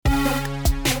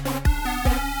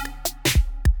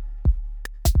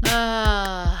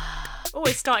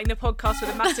we're starting the podcast with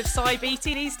a massive sigh,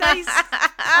 BT, these days.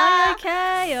 Are you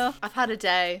okay? Or... I've had a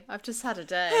day. I've just had a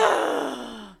day.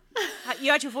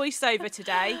 You had your voiceover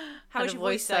today. How was your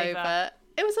voiceover?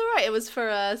 It was all right. It was for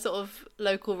a sort of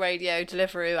local radio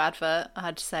Deliveroo advert. I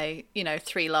had to say,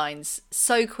 3 lines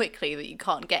so quickly that you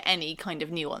can't get any kind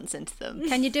of nuance into them.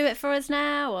 Can you do it for us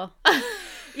now? Or...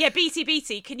 Yeah,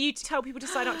 BT, can you tell people to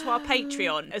sign up to our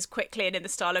Patreon as quickly and in the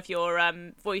style of your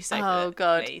voiceover? Oh,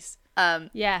 God. Please.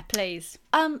 Yeah, please.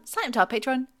 Sign up to our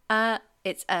Patreon.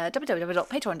 It's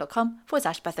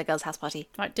www.patreon.com/birthdayGirlsHouseParty.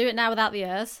 Right, do it now without the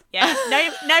ers. Yeah,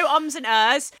 no ums and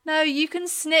ers. No, you can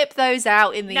snip those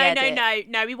out in the edit.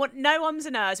 No. We want no ums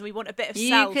and ers, and we want a bit of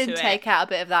sell to it. You can take out a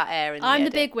bit of that air in the I'm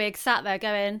edit. the bigwig sat there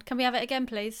going, can we have it again,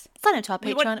 please? Sign up to our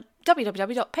Patreon.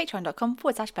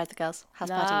 www.patreon.com/birthdayGirlsHouseParty.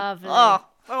 Lovely.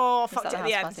 Oh, fucked it at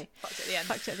the end. Party.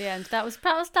 Fucked it at the end. That was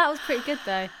pretty good,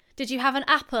 though. Did you have an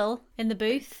apple in the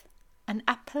booth? An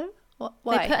apple? What?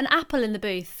 Why? They put an apple in the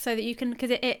booth so that you can,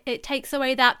 because it takes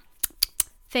away that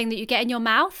thing that you get in your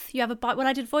mouth. You have a bite. When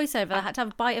I did voiceover, I had to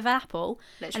have a bite of an apple,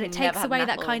 Literally and it takes away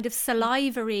that kind of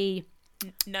salivary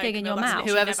thing in your mouth.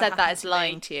 Whoever said that is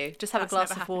lying to you. Just have a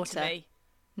glass of water.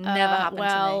 Never happened to me.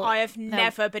 I have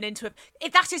never been into it.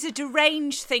 That is a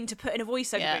deranged thing to put in a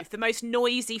voiceover booth. The most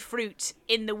noisy fruit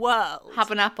in the world.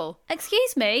 Have an apple.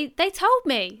 Excuse me, they told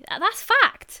me. That's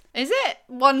fact. Is it?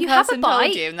 One You have a person told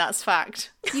bite. you and that's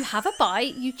fact. You have a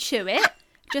bite, you chew it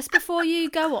just before you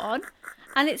go on,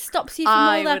 and it stops you from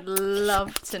I all would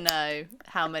love to know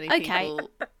how many people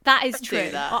that is true.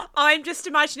 do that. I'm just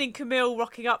imagining Camille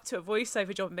rocking up to a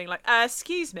voiceover job and being like,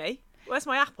 excuse me, where's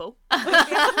my apple? You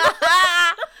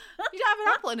don't have an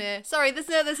apple in here. Sorry,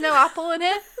 there's no apple in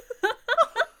here.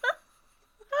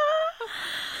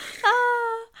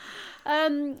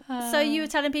 So you were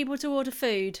telling people to order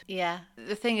food. Yeah.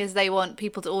 The thing is, they want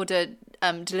people to order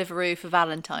Deliveroo for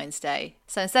Valentine's Day.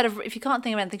 So instead of, if you can't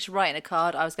think of anything to write in a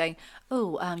card, I was going,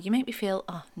 you make me feel,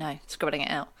 scribbling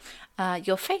it out.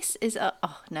 Your face is,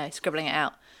 scribbling it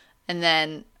out. And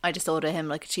then I just order him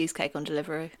like a cheesecake on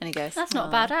Deliveroo. And he goes, That's not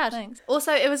a bad ad. Thanks.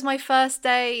 Also, it was my first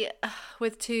day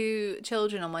with 2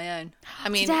 children on my own. I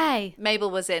mean, Today? Mabel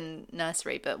was in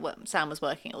nursery, but Sam was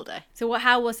working all day. So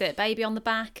how was it? Baby on the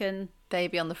back and...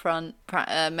 Baby on the front,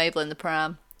 Mabel in the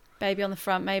pram. Baby on the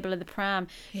front, Mabel in the pram.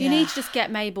 Yeah. You need to just get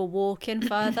Mabel walking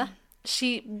further.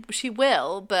 She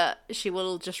will, but she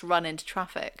will just run into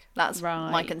traffic. That's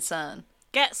my concern.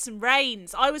 Get some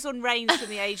reins. I was on reins from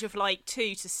the age of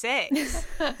 2 to 6.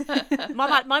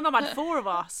 My mum had 4 of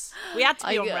us. We had to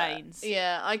be on reins.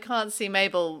 Yeah, I can't see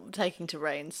Mabel taking to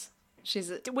reins. We she's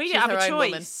didn't have her a own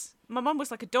choice. woman. My mum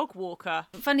was like a dog walker.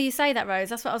 Funny you say that, Rose.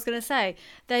 That's what I was going to say.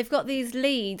 They've got these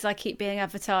leads I keep being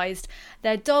advertised.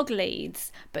 They're dog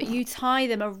leads, but you tie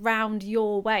them around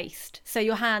your waist, so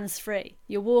your hand's free.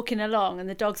 You're walking along and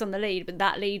the dog's on the lead, but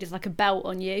that lead is like a belt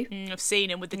on you. I've seen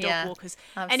him with the dog walkers.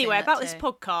 I've Anyway, seen that about too. this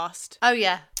podcast. Oh,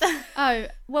 yeah.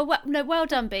 Well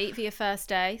done, Beat, for your first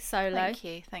day solo. Thank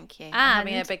you. And I'm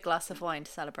having a big glass of wine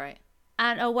to celebrate.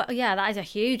 And that is a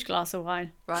huge glass of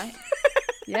wine. Right?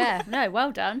 Yeah, no,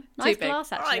 well done. Nice big.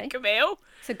 glass, All actually. right, Camille.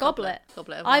 It's a goblet.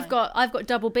 Goblet of I've wine. got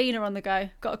double beaner on the go.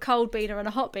 Got a cold beaner and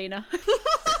a hot beaner.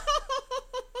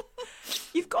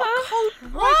 You've got a cold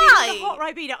Why? Ribena and a hot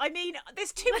Ribena. I mean,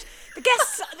 there's too much. The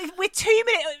guests. We're 2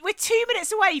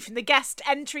 minutes away from the guest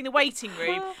entering the waiting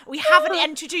room. We haven't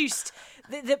introduced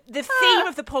the theme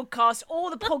of the podcast, or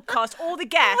the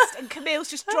guest, and Camille's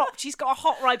just dropped. She's got a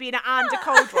hot Ribena and a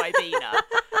cold Ribena.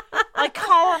 I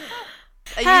can't.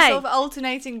 Are Hey. you sort of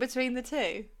alternating between the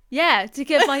two? Yeah, to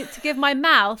give my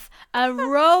mouth a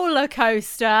roller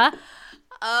coaster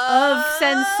of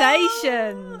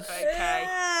sensations. Okay.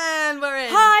 And we're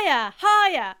in. Higher,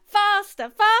 higher, faster,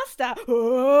 faster.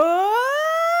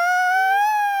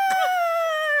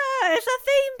 It's a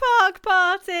theme park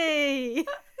party.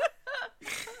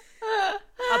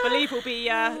 I believe we'll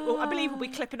be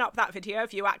clipping up that video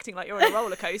of you acting like you're on a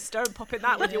roller coaster and popping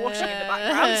that with your washing in the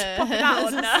background. Popping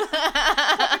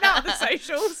that on the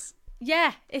socials.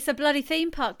 Yeah, it's a bloody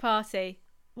theme park party.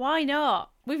 Why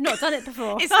not? We've not done it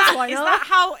before. Is Why not?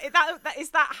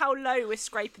 that how low we're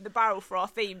scraping the barrel for our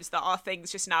themes? That our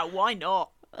things just now? Why not?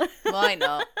 Why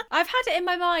not? I've had it in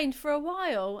my mind for a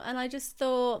while, and I just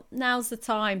thought, now's the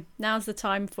time. Now's the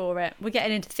time for it. We're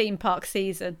getting into theme park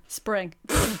season, spring.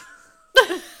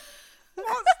 What's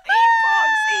theme park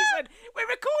season? We're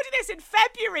recording this in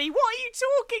February. What are you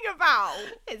talking about?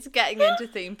 It's getting into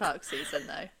theme park season,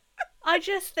 though. I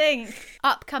just think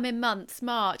upcoming months,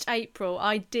 March, April,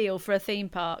 ideal for a theme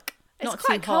park. It's Not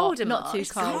quite too hot, cold in not March. too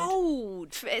It's cold.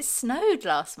 Cold. It snowed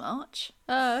last March.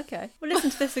 Oh, okay. We'll listen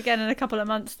to this again in a couple of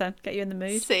months then. Get you in the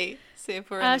mood. See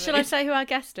if we're in the Shall I mood. say who our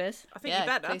guest is? I think Yeah, you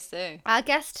better. please do. Our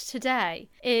guest today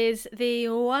is the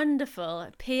wonderful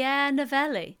Pierre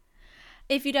Novelli.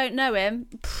 If you don't know him,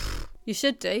 you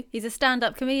should do. He's a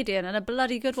stand-up comedian and a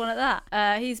bloody good one at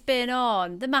that. He's been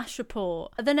on The MASH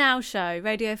Report, The Now Show,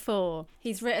 Radio 4.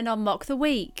 He's written on Mock the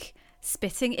Week,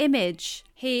 Spitting Image.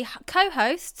 He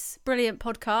co-hosts a brilliant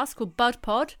podcast called Bud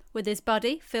Pod with his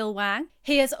buddy Phil Wang.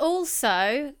 He has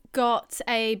also got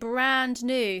a brand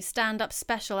new stand-up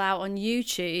special out on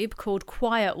YouTube called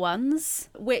Quiet Ones,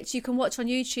 which you can watch on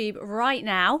YouTube right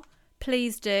now.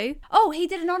 Please do. Oh, he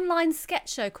did an online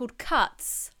sketch show called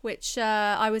Cuts, which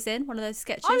I was in, one of those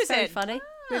sketches. I was Very in. funny.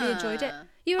 Really enjoyed it.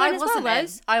 You were I in as well, wasn't in.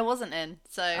 Rose? I wasn't in.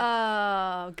 So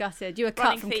Oh, gutted. You were cut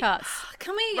Running from feet. Cuts.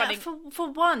 can we, running-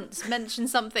 for once, mention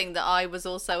something that I was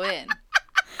also in?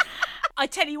 I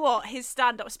tell you what, his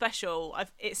stand-up special,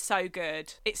 it's so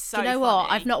good. It's so Do you know what?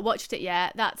 funny. I've not watched it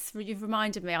yet. You've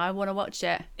reminded me. I want to watch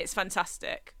it. It's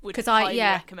fantastic. Would 'Cause highly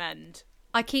yeah. recommend.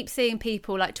 I keep seeing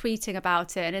people like tweeting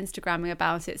about it and Instagramming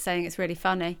about it, saying it's really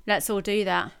funny. Let's all do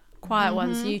that. Quiet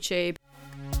Ones, YouTube.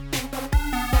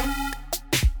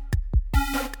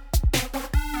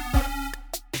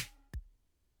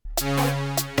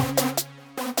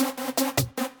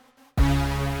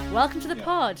 Welcome to the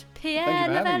pod, Pierre Thank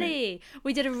you for having Novelli.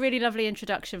 We did a really lovely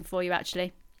introduction for you,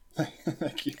 actually,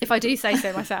 Thank you. if I do say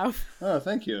so myself. Oh,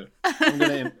 thank you. I'm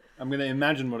gonna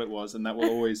imagine what it was, and that will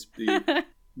always be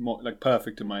more like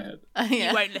perfect in my head.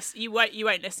 You won't listen. You won't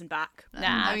listen back. Nah,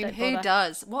 I mean, don't who bother.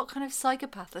 does? What kind of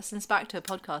psychopath listens back to a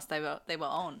podcast they were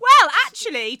on? Well,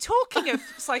 actually, talking of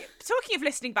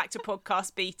listening back to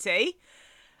podcast, BT.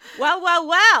 Well.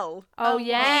 Oh,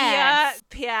 yes.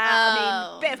 Pierre. I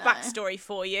Oh, mean, bit of no. backstory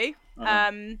for you.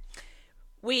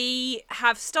 We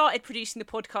have started producing the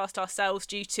podcast ourselves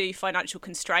due to financial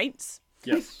constraints,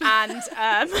 Yes. and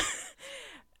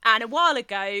and a while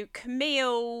ago,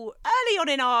 Camille,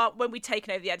 early on when we'd taken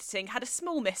over the editing, had a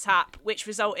small mishap, which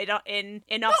resulted in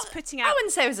us putting I out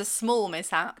wouldn't say it was a small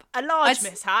mishap. a large I'd-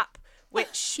 mishap,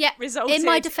 which Yeah, resulted in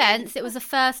my defence, it was the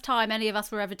first time any of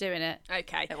us were ever doing it.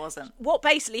 Okay. It wasn't. What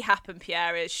basically happened,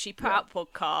 Pierre, is she put out a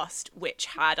podcast which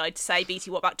had, I'd say,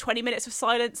 BT, about 20 minutes of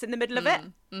silence in the middle of it?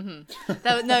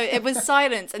 No, it was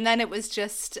silence, and then it was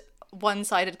just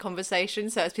one-sided conversation.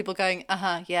 So it was people going,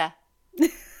 yeah,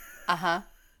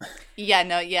 yeah,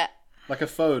 no, yeah, Like a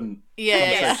phone yeah.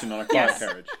 conversation on a car Yes.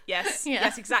 carriage. Yes, Yeah.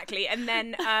 yes, exactly. And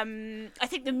then I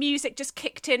think the music just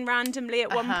kicked in randomly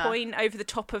at one point over the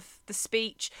top of the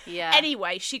speech. Yeah.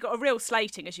 Anyway, she got a real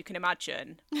slating, as you can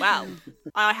imagine. Well,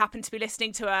 I happened to be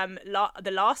listening to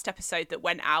the last episode that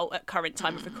went out at current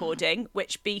time of recording,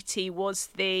 which BT was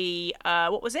the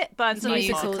what was it? Burns Eye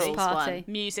Musicals Musicals party. one.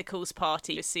 Musicals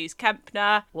party with Suze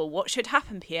Kempner. Well, what should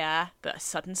happen, Pierre? But a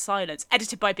sudden silence.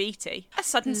 Edited by BT. A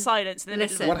sudden silence in the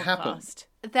middle Listen. of What the happened? podcast.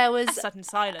 There A was sudden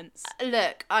silence.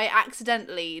 look. I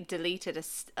accidentally deleted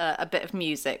a bit of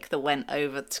music that went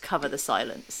over to cover the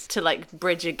silence to like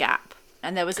bridge a gap.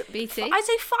 And there was BT? I'd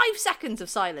say 5 seconds of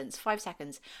silence. 5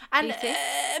 seconds. And BT?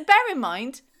 bear in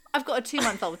mind, I've got a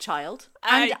 2-month-old child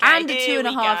and Okay, a here we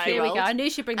 2.5 go. year Here old. we go. I knew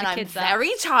she'd bring and the I'm kids up.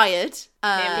 very tired.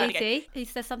 Here we go. BT,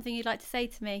 is there something you'd like to say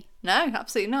to me? No,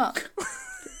 absolutely not.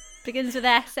 Begins with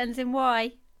S, ends in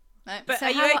Y. No. But So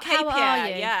are you how, okay, how Pierre? are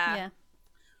you? Yeah.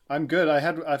 I'm good.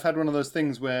 I've had one of those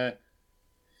things where,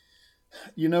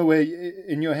 where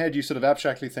in your head you sort of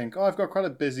abstractly think, oh, I've got quite a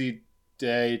busy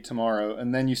day tomorrow,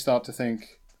 and then you start to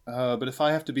think, but if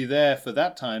I have to be there for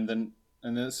that time, then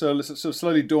and then so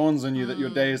slowly dawns on you that your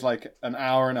day is like an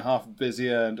hour and a half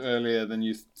busier and earlier than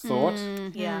you thought,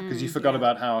 Yeah. because you forgot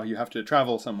about how you have to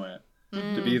travel somewhere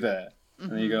to be there,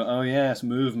 and then you go, oh yes,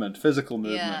 movement, physical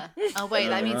movement. Yeah. Oh wait,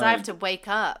 that means I have to wake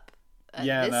up. At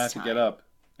Yeah, and this I have to time. get up.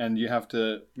 And you have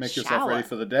to make yourself ready Shower.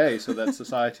 for the day so that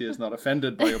society is not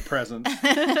offended by your presence.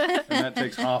 And that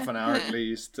takes half an hour at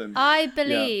least. And I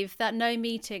believe that no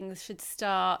meetings should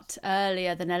start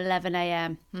earlier than 11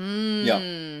 a.m.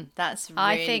 yeah, That's really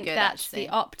I think good, that's actually.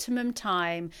 the optimum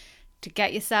time to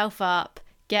get yourself up,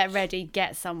 get ready,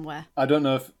 get somewhere. I don't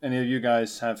know if any of you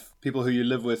guys have people who you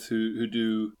live with who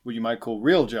do what you might call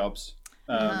real jobs.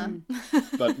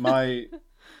 But my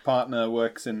partner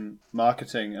works in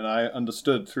marketing, and I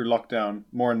understood through lockdown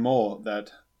more and more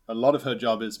that a lot of her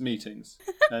job is meetings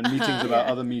and meetings about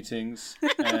other meetings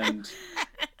and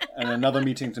another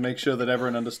meeting to make sure that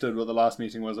everyone understood what the last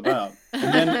meeting was about.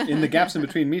 And then in the gaps in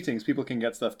between meetings, people can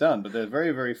get stuff done, but there are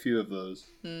very, very few of those.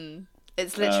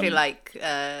 It's literally like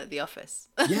The Office.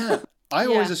 Yeah. I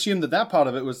always Yeah. assumed that part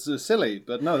of it was silly,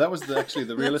 but no, that was actually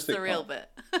the That's realistic the real part.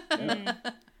 bit.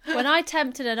 When I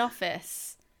tempt in an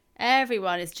office,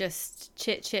 everyone is just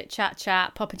chit,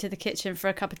 chat, pop into the kitchen for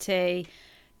a cup of tea,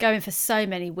 going for so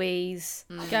many wheeze,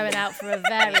 going out for a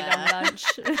very long lunch.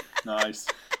 Nice.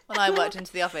 When I worked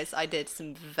into the office, I did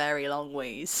some very long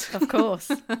wheeze. Of course.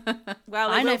 Well,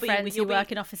 I it know will be- friends who you'll be-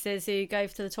 work in offices who go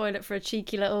to the toilet for a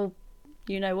cheeky little,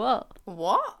 you know what,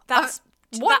 What? That's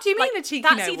What that- do you mean like, a cheeky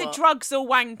That's know either what? drugs or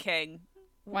wanking.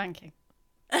 wanking.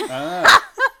 Ah.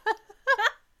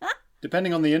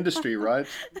 Depending on the industry, right?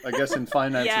 I guess in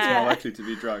finance it's Yeah. more likely to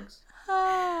be drugs.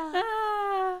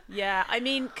 Yeah, I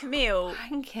mean, Camille,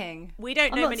 Wanking. we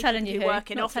don't I'm know not many telling people you who who.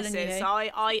 work in Not telling offices. you who.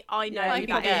 I know Yeah, who you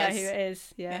that probably know is. who it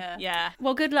is. Yeah. Yeah. Yeah.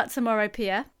 Well, good luck tomorrow,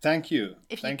 Pierre. Thank you.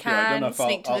 If you Thank you. I don't can know if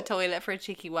sneak to I'll, the toilet for a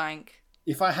cheeky wank.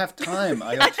 If I have time,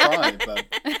 I'll try, but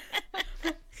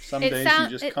some It days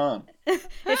sound- you just it- can't.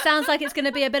 It sounds like it's going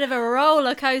to be a bit of a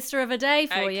roller coaster of a day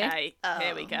for you. Okay,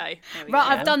 here we go. Right,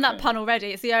 I've done that Okay. pun already.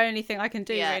 It's the only thing I can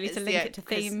do really it's to the- link it to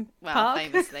 'cause, theme well, park.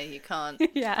 famously, you can't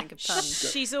Yeah. think of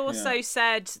puns. She's also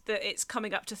said that it's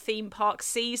coming up to theme park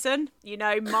season. You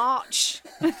know, March,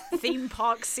 theme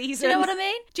park season. Do you know what I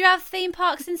mean? Do you have theme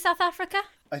parks in South Africa?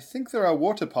 I think there are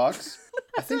water parks.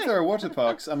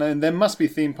 I mean, there must be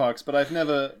theme parks, but I've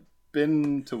never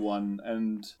been to one.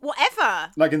 And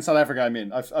Whatever. like in South Africa, I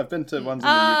mean, I've been to ones in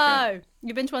the UK. Oh,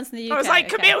 you've been to once in the UK. I was like,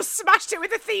 okay. Camille smashed it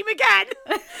with a theme again.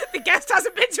 The guest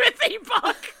hasn't been to a theme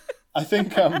park. I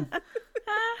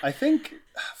think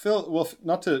Phil. Well,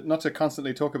 not to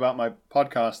constantly talk about my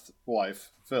podcast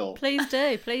wife, Phil. Please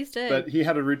do. But he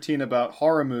had a routine about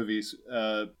horror movies,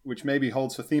 which maybe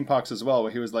holds for theme parks as well,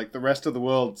 where he was like, the rest of the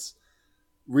world's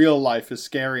real life is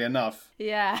scary enough.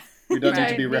 Yeah. We don't need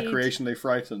to Don't be need- recreationally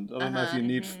frightened. I don't know if you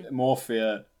need more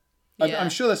fear. Yeah. I'm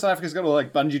sure that South Africa's got all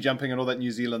like bungee jumping and all that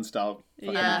New Zealand style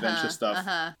fucking adventure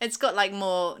stuff. It's got like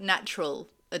more natural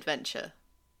adventure.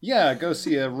 Yeah, go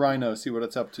see a rhino, see what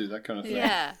it's up to, that kind of thing.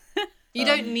 Yeah. You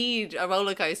don't need a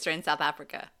roller coaster in South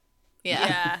Africa.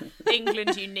 Yeah. Yeah,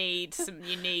 England, you need to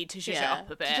zhuzh it Yeah, up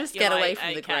a bit. to just You're get away like,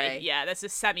 from the okay, grey. Yeah, there's a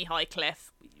semi-high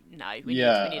cliff. No, we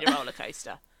Yeah. need a roller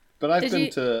coaster. But I've Did been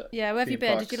you? to Yeah. Where have you theme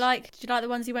been? parks. Did you like the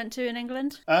ones you went to in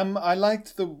England? I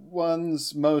liked the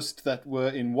ones most that were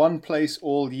in one place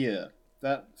all year.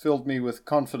 That filled me with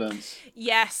confidence.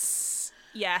 Yes.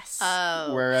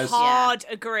 Oh. Whereas Hard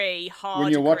agree.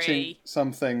 when you're watching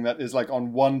something that is like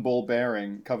on one ball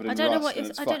bearing covered in I don't know rust what and it's-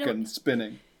 it's I don't know fucking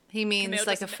spinning. He means Camille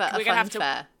like a doesn't- fun we're gonna have to-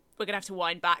 fair. We're gonna have to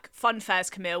wind back. Fun fairs,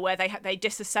 Camille, where they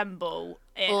disassemble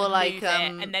it Or and like, move it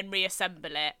and then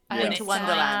reassemble it. I And Winter it's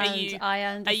Wonderland. Are you I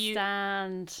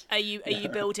understand. are you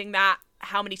building that?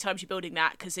 How many times are you building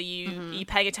that? Because are you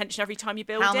paying attention every time you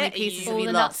build How it? many Are pieces you- have All you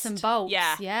the lost? nuts and bolts.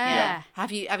 Yeah. Yeah.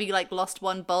 Have you like lost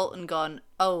one bolt and gone,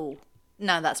 oh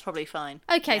no, that's probably fine.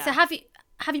 Okay, so have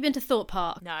you been to Thorpe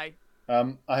Park? No.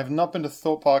 I have not been to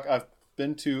Thorpe Park. I've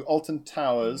been to Alton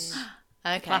Towers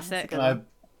Okay. Classic. that's a good and one.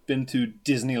 I've been to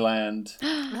Disneyland.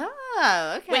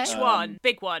 Oh, okay. Which one?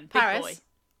 Big one. Big Paris. boy.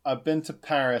 I've been to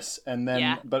Paris and then,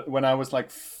 Yeah. but when I was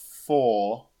like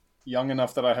 4, young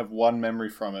enough that I have one memory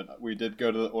from it, we did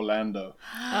go to Orlando.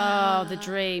 Oh, the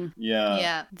dream. Yeah.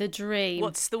 Yeah. The dream.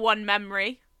 What's the one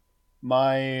memory?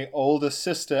 My older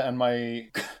sister and my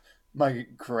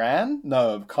gran?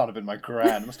 No, it can't have been my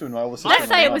gran. It must have been my older sister. Let's and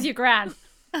my say it mum. was your gran.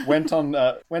 Went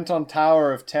on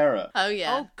Tower of Terror. Oh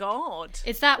yeah. Oh God.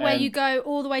 Is that where And- you go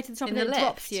all the way to the top In and the it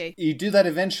drops lift. you? You do that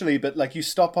eventually, but like you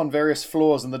stop on various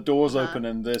floors and the doors open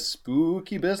and there's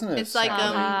spooky business. It's like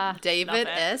Ah, David love it.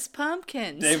 S.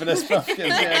 Pumpkins. David S. Pumpkins.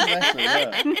 Yeah,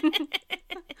 exactly.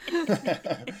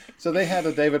 Yeah. So they had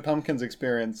a David Pumpkins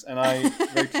experience, and I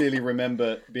very clearly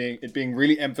remember it being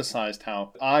really emphasized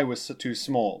how I was too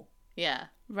small. Yeah.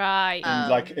 Right. And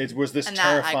like it was this and that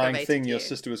terrifying aggravated thing your you.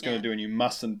 sister was going Yeah. to do, and you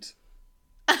mustn't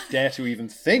dare to even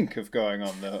think of going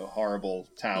on the horrible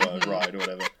tower ride or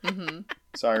whatever.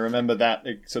 So I remember that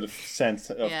sort of sense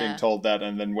of Yeah. being told that,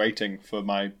 and then waiting for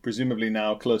my presumably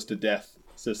now close to death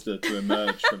sister to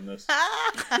emerge from this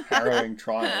harrowing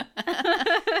trial.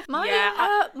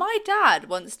 My dad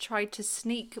once tried to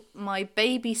sneak my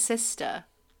baby sister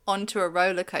onto a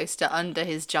roller coaster under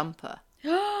his jumper.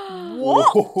 How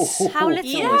little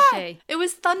was she? It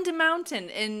was Thunder Mountain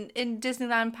in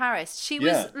Disneyland Paris. She was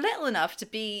Yeah. little enough to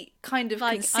be kind of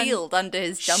Like, concealed under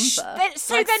his jumper.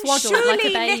 So Like then swaddled like a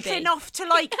surely baby. little enough to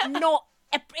like not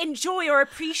enjoy or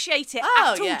appreciate it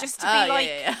Oh, at all, yeah. just to Oh, be like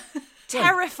yeah.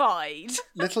 terrified.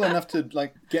 Little enough to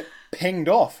like get pinged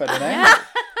off at an angle.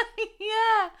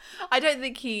 Yeah. I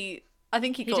think he got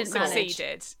didn't caught. manage.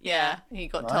 Succeeded. Yeah, he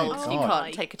got My told you God.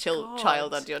 can't take a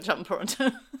child under your jumper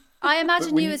onto. I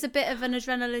imagine when you you- as a bit of an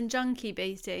adrenaline junkie,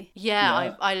 Beatty. Yeah,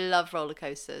 Yeah. I love roller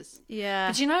coasters. Yeah.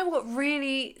 But you know what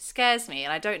really scares me,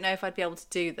 and I don't know if I'd be able to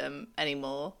do them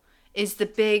anymore, is the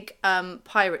big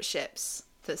pirate ships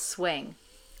that swing.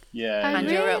 Yeah. And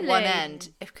yeah. you're at one Really? end.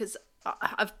 Because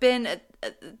I've been at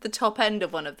the top end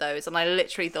of one of those, and I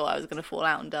literally thought I was going to fall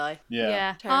out and die. Yeah.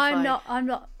 Yeah, Terrifying. I'm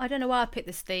not. I don't know why I picked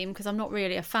this theme because I'm not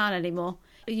really a fan anymore.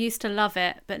 I used to love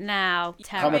it, but now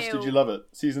How much terrible. did you love it?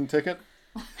 Season ticket?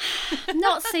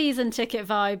 Not season ticket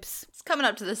vibes. It's coming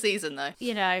up to the season, though.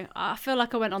 You know, I feel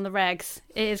like I went on the regs.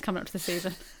 It is coming up to the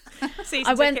season. Season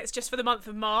I went- tickets just for the month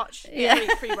of March. Yeah.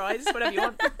 Free rides, whatever you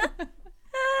want.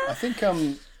 I think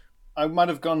I might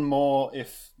have gone more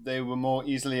if they were more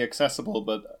easily accessible,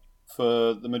 but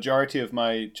for the majority of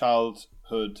my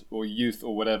childhood or youth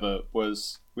or whatever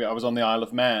I was on the Isle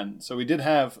of Man, so we did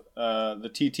have the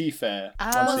TT fair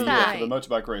once a year that? for the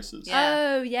motorbike races.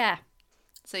 Yeah. Oh yeah.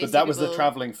 So you But see that was the people-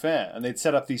 traveling fair, and they'd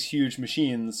set up these huge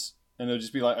machines, and it would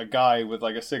just be like a guy with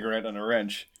like a cigarette and a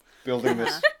wrench building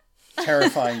this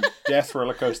terrifying death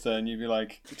roller coaster, and you'd be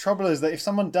like, the trouble is that if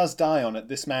someone does die on it,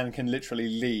 this man can literally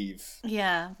leave.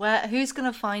 Yeah, who's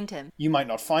going to find him? You might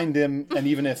not find him, and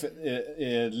even if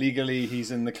legally he's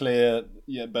in the clear,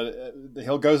 but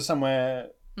he'll go somewhere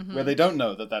where they don't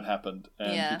know that happened,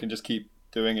 and Yeah. you can just keep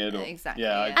doing it. Or, Exactly,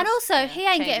 Yeah, yeah. And also, he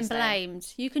ain't change getting his name.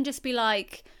 blamed. You can just be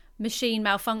like machine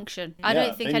malfunction. I Yeah,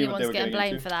 don't think they knew what they anyone's were getting getting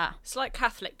blamed into. for that. It's like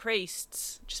Catholic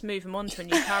priests. Just move them on to a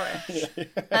new parish.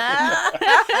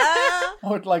 I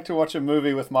would like to watch a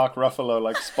movie with Mark Ruffalo,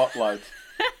 like Spotlight.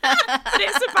 And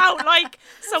it's about like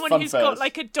someone Fun who's fairs. got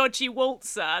like a dodgy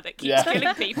waltzer that keeps Yeah.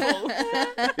 killing people.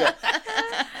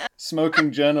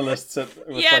 Smoking journalists with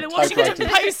Yeah, like the Washington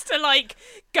typewriters. Post are like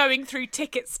going through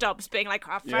ticket stubs, being like,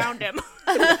 "I found him.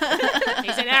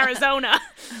 He's in Arizona."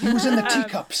 He was in the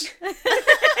teacups.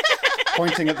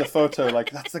 Pointing at the photo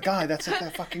like, that's the guy, that's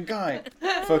that fucking guy.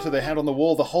 Photo they had on the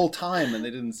wall the whole time and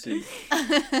they didn't see.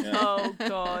 Oh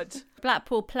God.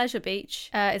 Blackpool Pleasure Beach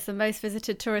is the most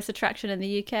visited tourist attraction in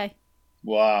the UK.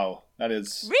 Wow, that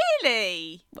is...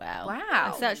 Really? Wow.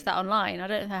 Wow. I searched that online. I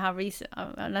don't know how recent,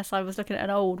 unless I was looking at an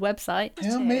old website.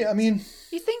 Yeah, I mean,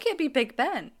 You think it'd be Big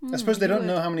Ben? I suppose they don't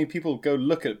know how many people go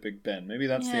look at Big Ben. Maybe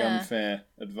that's the Yeah. unfair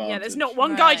advantage. Yeah, there's not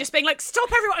one guy Right. just being like, "Stop,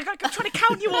 everyone! I'm trying to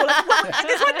count you all."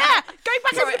 There's one there. Going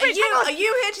back over the bridge. Hang on. Are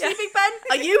you here to see Big Ben?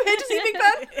 Are you here to see Big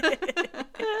Ben?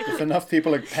 If enough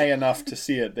people pay enough to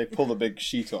see it, they pull the big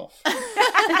sheet off.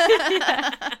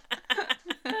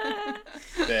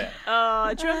 There.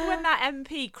 Do you remember when that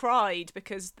MP cried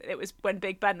because it was when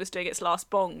Big Ben was doing its last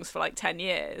bongs for like 10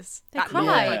 years? They that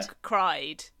cried? Like,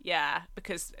 cried, yeah,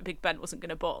 because Big Ben wasn't going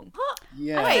to bong.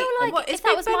 Yeah. Wait, like what, if is that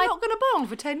Big was Ben my- not going to bong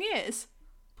for 10 years?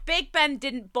 Big Ben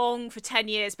didn't bong for 10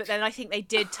 years, but then I think they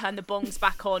did turn the bongs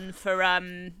back on for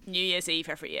New Year's Eve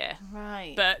every year.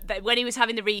 Right. But when he was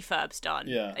having the refurbs done,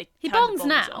 Yeah. they He turned the bongs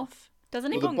now, off.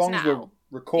 doesn't he? Well, the bongs bongs now. were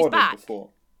recorded back. before.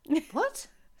 What?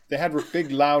 They had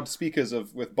big loud speakers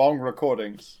with bong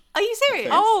recordings. Are you serious?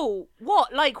 Oh,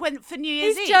 what? Like when for New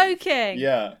Year's He's Eve? joking.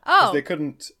 Yeah. 'cause Oh. they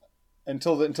couldn't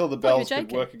until the you were bells could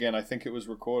joking. work again. I think it was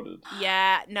recorded.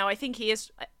 Yeah, no, I think he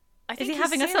is. I think he he's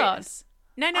having us serious.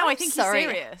 No, I'm I think sorry. he's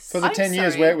serious. For the I'm 10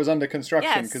 years sorry. where it was under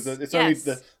construction, Yes, because it's yes.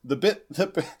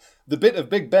 only the bit of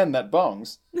Big Ben that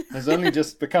bongs has only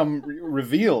just become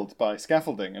revealed by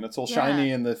scaffolding, and it's all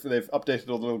shiny, and they've updated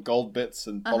all the little gold bits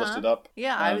and polished it up.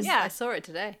 Yeah, I saw it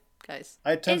today, guys.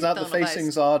 It turns out the Don't look nice.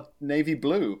 facings are navy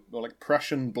blue, or like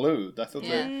Prussian blue. I thought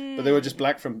but they were just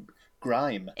black from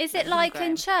grime. Is it like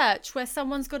in Graham. church where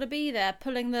someone's got to be there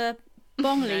pulling the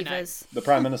bong levers? The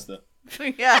Prime Minister.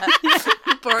 Yeah.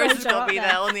 Boris has show got up to be there.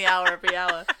 there on the hour every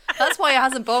hour. That's why it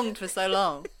hasn't bonged for so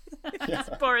long.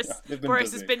 Boris, they've been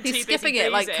Boris busy. has been too He's busy skipping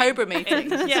it like boozing. Cobra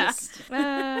meetings. Yeah. Just,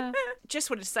 Just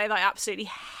wanted to say that I absolutely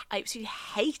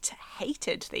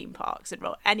hated theme parks and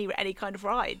any kind of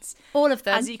rides. all of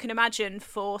them. As you can imagine,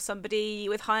 for somebody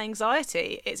with high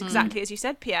anxiety, it's exactly as you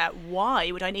said, Pierre.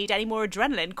 Why would I need any more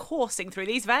adrenaline coursing through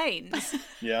these veins?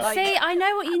 Yeah. See, I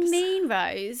know what you mean,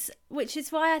 Rose, which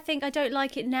is why I think I don't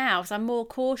like it now, because I'm more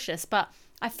cautious. But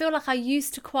I feel like I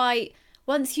used to quite,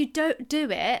 once you don't do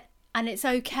it and it's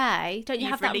okay, don't you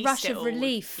You've have that released rush it of all.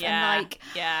 relief Yeah, and like,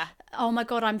 yeah. oh my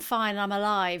God, I'm fine, I'm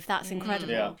alive. That's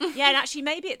incredible. Yeah. Yeah, and actually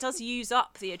maybe it does use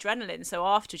up the adrenaline, so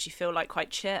afterwards you feel like quite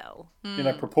chill. In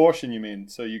a proportion, you mean?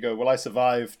 So you go, well, I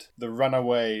survived the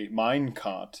runaway mine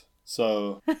cart,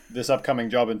 so this upcoming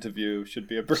job interview should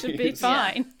be a breeze. Should be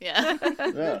fine. Yeah.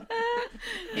 Yeah.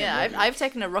 Yeah, I've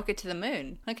taken a rocket to the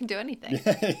moon. I can do anything.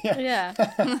 Yeah.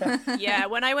 Yeah,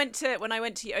 when I went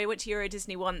to Euro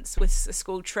Disney once with a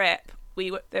school trip,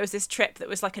 there was this trip that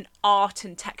was like an art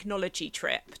and technology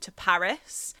trip to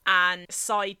Paris. And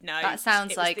side note, That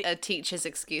sounds it was like a teacher's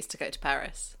excuse to go to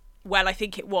Paris. Well, I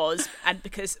think it was, and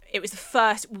because it was the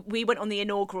first, we went on the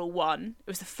inaugural one. It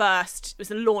was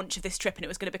the launch of this trip, and it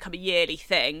was going to become a yearly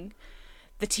thing.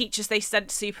 The teachers they sent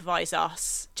to supervise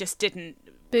us just didn't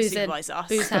supervise us.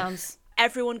 Booze hounds.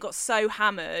 Everyone got so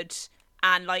hammered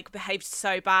and like behaved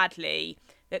so badly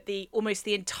that almost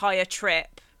the entire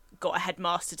trip got a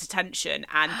headmaster detention,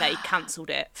 and they cancelled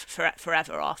it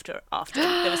forever after.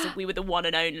 We were the one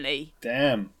and only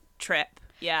Damn. trip.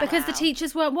 Yeah. Because the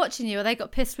teachers weren't watching you, or they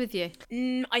got pissed with you.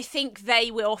 I think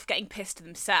they were off getting pissed to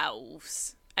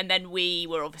themselves, and then we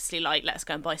were obviously like, let's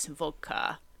go and buy some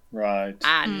vodka, Right.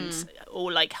 and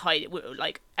all like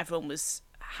everyone was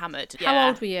hammered. How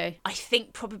old were you? I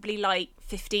think probably like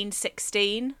 15,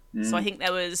 16. So I think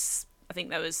there was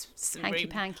some Hanky room.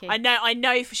 panky. I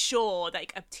know for sure that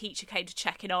like, a teacher came to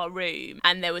check in our room,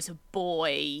 and there was a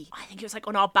boy. I think it was like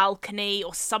on our balcony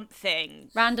or something.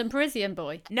 Random Parisian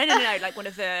boy. No, like one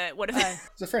of the.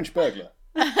 It's a French burglar.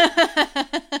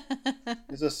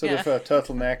 It's a sort of a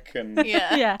turtleneck and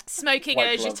Yeah. Smoking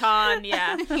White a gloves. gitan,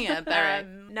 yeah. Yeah, Barry.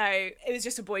 No, it was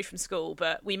just a boy from school,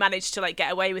 but we managed to like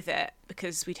get away with it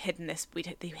because they'd hidden this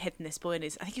boy in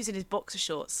his, I think he was in his boxer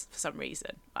shorts for some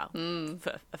reason. Well,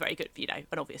 for a very good, an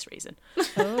obvious reason.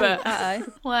 But Uh-oh.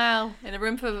 Wow. In a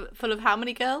room full of how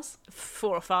many girls?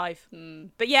 4 or 5.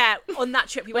 But yeah, on that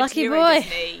trip we went Lucky to Euro boy.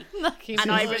 Disney. Lucky And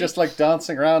boy. I it's really- just like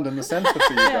dancing around in the centre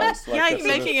for you guys. Like Yeah, that's he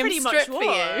sort of- making him pretty much strip for you.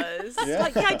 was. Yeah.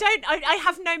 Like, I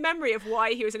have no memory of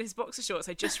why he was in his boxer shorts.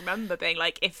 I just remember being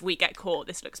like, if we get caught,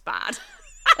 this looks bad.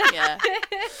 Yeah.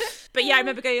 But yeah, I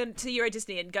remember going on to Euro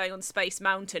Disney and going on Space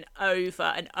Mountain over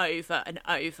and over and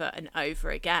over and over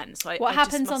again. So What I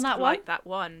just happens must on that have one? liked that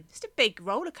one. Just a big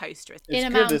roller coaster. It's In a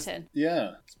good, there's- mountain.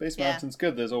 Yeah. Space Yeah. Mountain's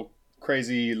good. There's all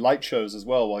crazy light shows as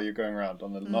well while you're going around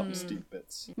on the not steep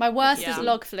bits. My worst Yeah. is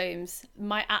log flumes.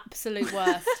 My absolute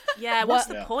worst. Yeah, what's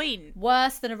What- the Yeah. point?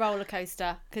 Worse than a roller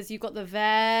coaster, because you've got the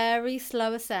very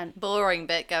slow ascent. Boring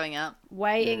bit going up.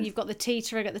 Waiting, you've got the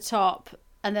teetering at the top,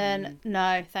 and then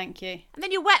no, thank you. And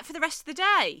then you're wet for the rest of the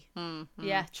day.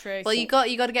 Yeah, true. Well, you got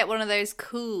to get one of those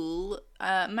cool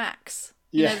Macs.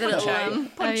 Yeah. The little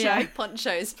Poncho. yeah.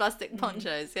 ponchos, plastic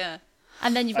ponchos. Yeah.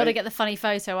 And then you've got to I- get the funny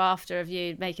photo after of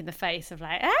you making the face of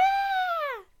like, ah!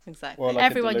 Exactly. Or like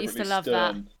Everyone a used to deliberately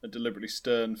love stern, a deliberately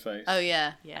stern face. Oh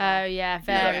yeah. Yeah. Oh yeah,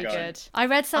 very Yeah. good. I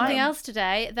read something I'm- else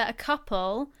today that a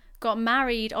couple got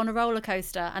married on a roller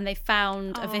coaster and they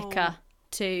found a vicar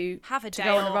to Have a to day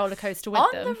go on a off. roller coaster with On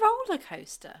them. the roller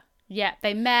coaster. Yeah,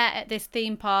 they met at this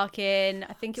theme park in,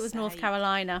 I think it was North Sake.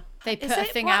 Carolina. They put Is a it,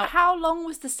 thing what- out. How long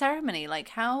was the ceremony? Like,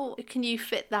 how can you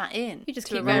fit that in? You just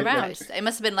to a keep going roller around. coaster? It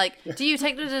must have been like, do you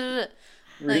take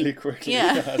Really like, quickly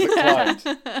yeah. as a client.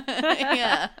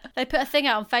 yeah. They put a thing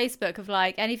out on Facebook of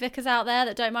like, any vicars out there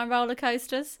that don't mind roller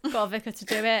coasters? Got a vicar to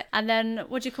do it. And then,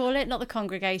 what do you call it? Not the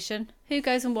congregation. Who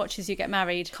goes and watches you get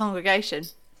married? Congregation.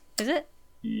 Is it?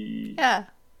 Yeah.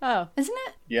 Oh, Isn't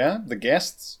it? Yeah, the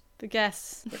guests, the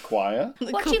guests. the choir.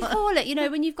 What do you call it? You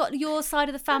know, when you've got your side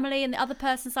of the family and the other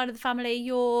person's side of the family,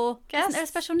 your... Isn't there a Guests?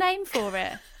 special name for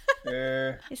it?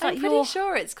 It's I'm like pretty your...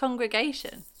 sure it's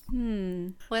congregation.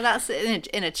 Well, that's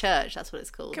in a church. That's what it's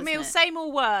called. Camille, isn't it? say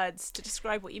more words to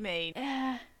describe what you mean.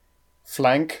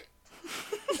 Flank.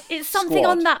 It's something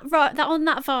Squad. on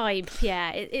that vibe,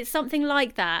 Pierre. It's something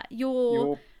like that.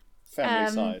 Your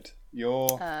family side. Your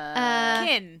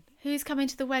Kin. Who's coming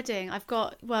to the wedding? I've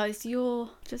got, well, it's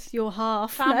just your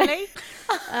half. No. Family.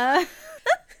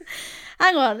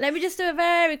 Hang on, let me just do a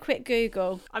very quick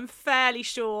Google. I'm fairly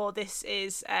sure this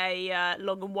is a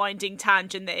long and winding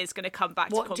tangent that is going to come back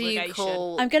to What do congregation. you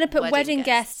call? I'm going to put wedding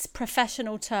guests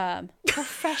professional term.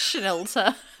 professional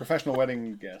term. professional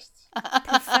wedding guests.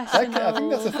 Professional. I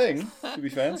think that's a thing, to be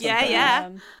fair. Yeah, sometimes. yeah.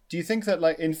 Do you think that,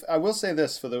 like, I will say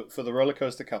this for the roller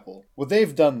coaster couple, what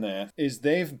they've done there is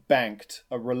they've banked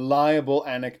a reliable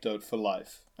anecdote for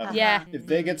life. Yeah. If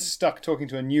they get stuck talking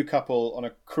to a new couple on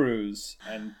a cruise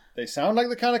and they sound like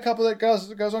the kind of couple that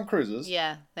goes on cruises,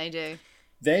 Yeah, they do.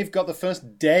 they've got the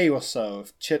first day or so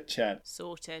of chit chat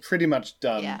Sorted. pretty much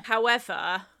done. Yeah.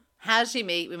 However, How did you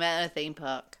meet? We met at a theme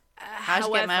park. How did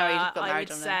you get married? Got I married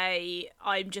would on say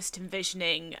I'm just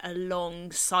envisioning a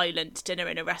long, silent dinner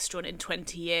in a restaurant in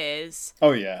 20 years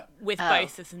Oh yeah. with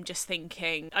both of them just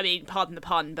thinking, I mean, pardon the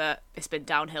pun, but it's been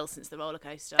downhill since the roller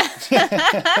coaster.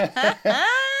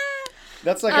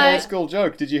 That's like an old school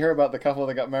joke. Did you hear about the couple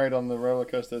that got married on the roller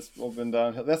coaster that's all been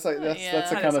downhill? That's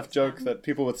the kind of joke that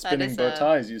people with spinning bow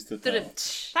ties used to tell.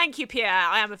 Thank you, Pierre.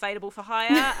 I am available for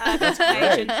hire.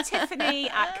 Agent Tiffany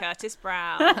at Curtis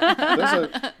Brown.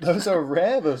 Those are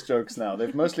rare, those jokes now.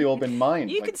 They've mostly all been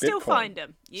mined. You like can still Bitcoin. find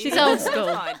them. She's old school.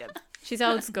 Find them. She's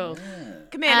old school.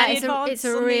 Come here, let me It's advance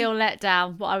a on real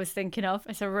letdown, what I was thinking of.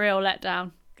 It's a real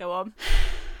letdown. Go on.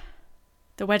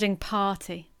 The wedding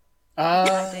party.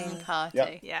 Wedding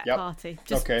party. Yeah. Yep. Party.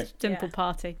 Just simple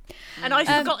party. And I've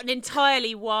forgotten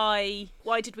entirely why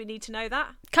did we need to know that?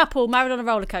 Couple married on a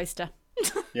roller coaster.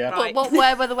 Yeah. Right.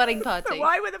 Where were the wedding party?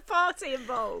 Why were the party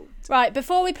involved? Right,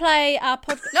 before we play our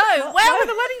podcast... No, where were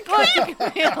the wedding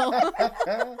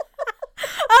party?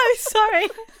 Oh, sorry.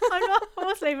 I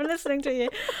wasn't even listening to you.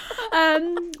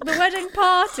 The wedding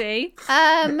party,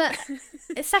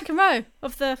 it's second row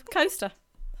of the coaster.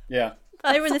 Yeah.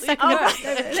 They were in the second row.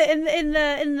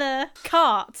 In the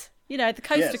cart, the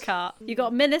coaster cart. You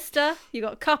got minister, you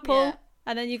got couple,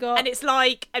 and then you got... And it's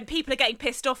like, and people are getting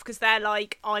pissed off because they're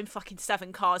like, I'm fucking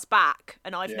 7 cars back,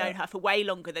 and I've known her for way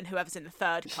longer than whoever's in the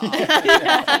third car.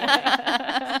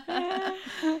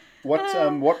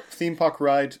 What theme park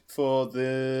ride for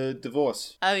the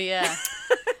divorce? Oh, yeah.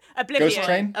 Oblivion. Ghost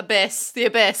Train? Abyss. The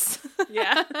Abyss.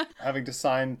 Yeah. Having to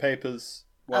sign papers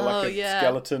while yeah.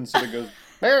 skeleton sort of goes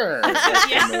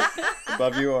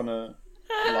above you on a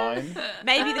line.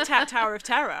 Maybe the Tower of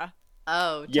Terror.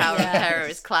 Oh, Yeah. Tower of Terror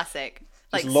is classic.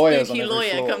 Like There's lawyers spooky on every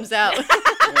lawyer floor. comes out.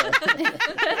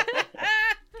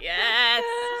 Yes.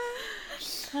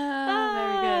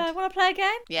 very good. Want to play a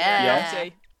game? Yeah.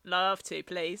 Love to,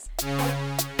 please.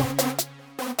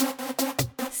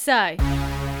 So,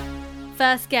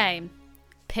 first game.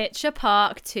 Pitch a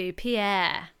park to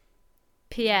Pierre.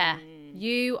 Pierre,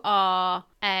 you are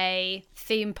a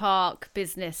theme park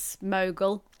business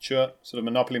mogul. Sure, sort of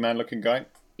Monopoly Man looking guy.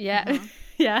 Yeah,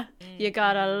 yeah. You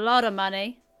got a lot of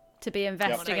money to be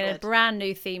investing in a Good. brand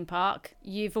new theme park.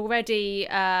 You've already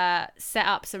set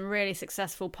up some really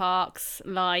successful parks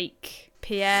like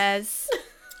Pierre's.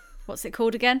 What's it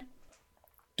called again?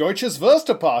 Deutsches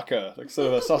Wurstparker, like sort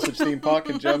of a sausage theme park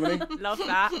in Germany. Love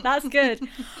that. That's good.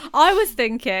 I was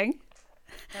thinking,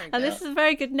 and this is a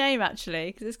very good name actually,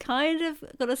 because it's kind of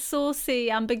got a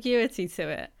saucy ambiguity to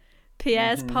it.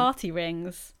 Pierre's Party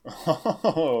Rings.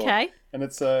 Oh. Okay. And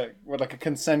it's like a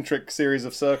concentric series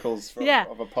of circles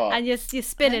of a park. And you're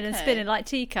spinning and spinning like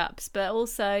teacups, but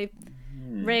also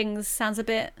rings sounds a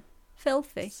bit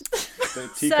filthy. The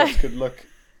teacups could look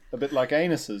a bit like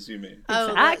anuses, you mean? Oh,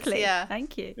 Exactly. yeah.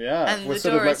 Thank you. Yeah. And we're the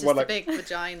sort door of is just like, a big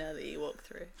vagina that you walk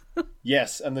through.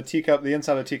 Yes, and the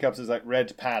inside of teacups is like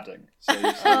red padding. So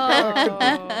you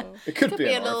say, it could be Be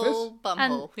a an orifice. little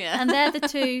bumhole. Yeah. And they're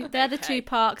the two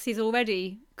parks he's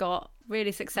already got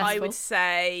really successful. I would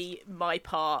say my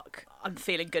park. I'm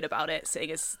feeling good about it, seeing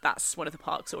as that's one of the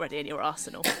parks already in your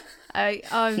arsenal.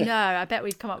 Oh no, I bet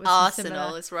we've come up with some Arsenal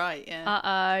similar. is right. Yeah.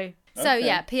 Uh-oh. So Okay.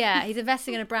 yeah, Pierre, he's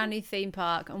investing in a brand new theme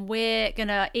park, and we're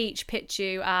gonna each pitch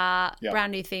you our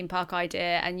brand new theme park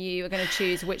idea, and you are gonna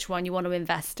choose which one you want to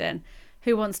invest in.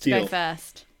 Who wants to go Deal.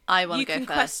 first? I want to go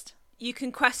first. You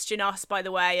can question us, by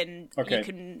the way, and Okay. you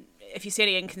can, if you see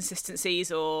any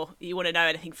inconsistencies or you want to know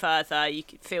anything further, you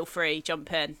can feel free,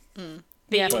 jump in.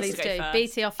 Yeah, wants please to go do. first.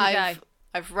 BT, off you go.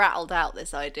 I've rattled out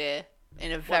this idea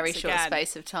in a very Once short again.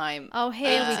 space of time. Oh,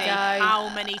 here we See go. How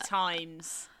many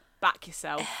times? Back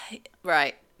yourself.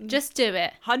 Right. Just do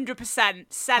it. 100%.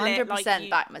 Sell it. 100% you,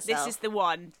 back myself. This is the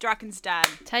one. Dragon's Den.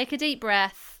 Take a deep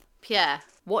breath. Pierre,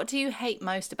 what do you hate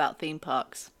most about theme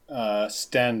parks?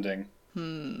 Standing.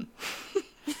 And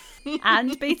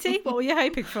BT, what were you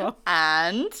hoping for?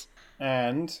 And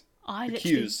And I the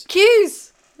literally- queues.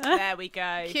 queues. There we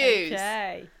go. Queues.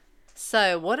 Okay.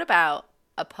 So, what about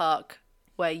a park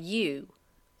where you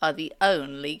are the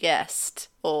only guest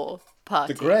or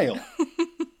party? The Grail.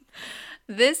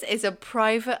 This is a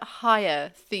private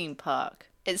hire theme park.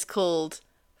 It's called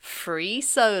Free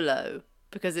Solo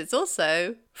because it's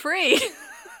also free.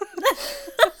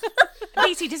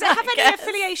 Petey, does it have any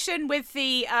affiliation with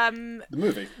the The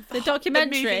movie. The the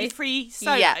documentary. movie Free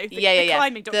Solo? Yeah, the yeah.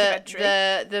 climbing documentary.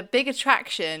 The big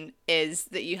attraction is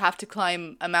that you have to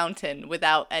climb a mountain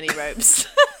without any ropes.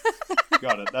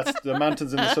 Got it. That's the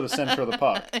mountains in the sort of centre of the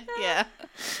park. Yeah.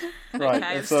 Right. Okay,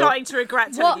 I'm and so starting to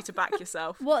regret telling What? you to back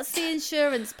yourself. What's the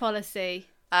insurance policy?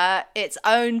 It's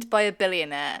owned by a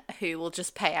billionaire who will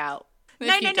just pay out. if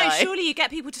No, you no, no. die. Surely you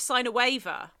get people to sign a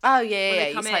waiver. Oh yeah, they yeah.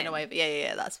 You come sign in. a waiver.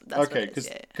 Yeah. That's okay, what it is.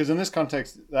 Yeah. because in this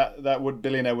context, that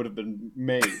billionaire would have been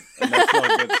me, and that's not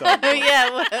a good sign. Oh yeah.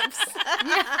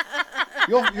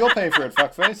 Whoops. You're paying for it,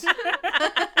 fuckface.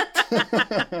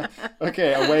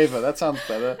 Okay, a waiver. That sounds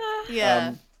better.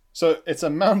 Yeah. So it's a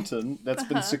mountain that's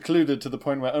been secluded to the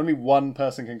point where only one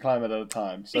person can climb it at a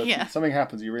time. So Yeah. if something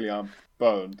happens, you really are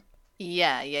boned.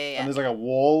 Yeah. And there's like a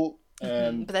wall,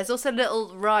 and But there's also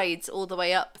little rides all the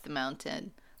way up the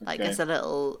mountain. Like Okay. there's a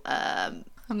little. I'm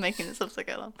making this up as I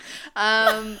go along.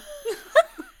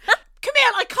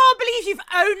 Camille, I can't believe you've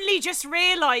only just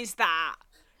realised that.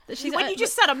 When you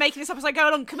just said I'm making this up as I go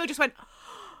along, Camille just went,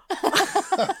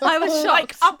 I was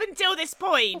like, shocked. up until this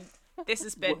point, this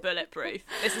has been bulletproof.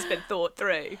 This has been thought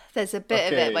through. There's a bit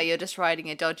of Okay. it where you're just riding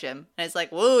a dodgem, and it's like,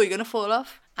 whoa, you're gonna fall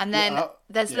off. And then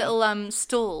there's little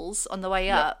stalls on the way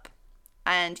up,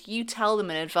 and you tell them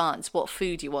in advance what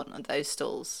food you want on those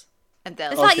stalls, and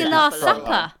they'll. It's like your Okay. Last Right.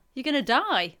 Supper. You're going to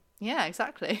die. Yeah,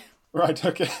 exactly. right,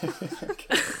 okay.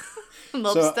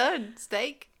 Lobster, and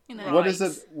steak. You know. What is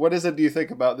it? What is it? Do you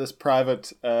think about this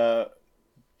private,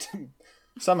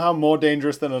 somehow more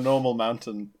dangerous than a normal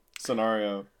mountain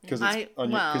scenario because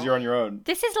you're on your own?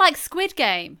 This is like Squid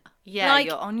Game. Yeah, Like-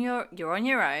 you're on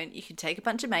your own. You can take a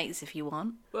bunch of mates if you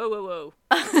want. Whoa.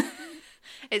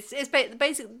 It's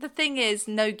basic. The thing is,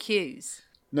 no queues.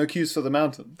 No queues for the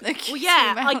mountain. No queues Well,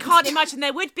 yeah, for I mountains. can't imagine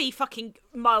there would be fucking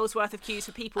miles worth of queues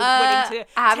for people willing to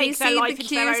Have take you their seen life the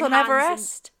into their queues own on hands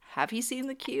Everest? Have you seen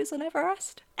the queues on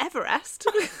Everest? and Everest?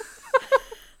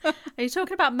 Are you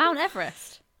talking about Mount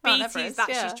Everest? Mount BT's Everest, that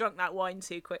yeah. she's drunk that wine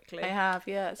too quickly. I have,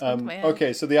 yeah. It's gone to my head.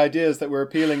 Okay, so the idea is that we're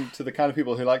appealing to the kind of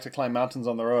people who like to climb mountains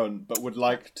on their own, but would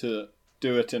like to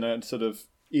do it in a sort of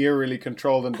eerily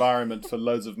controlled environment for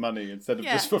loads of money instead of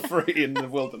just for free in the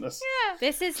wilderness.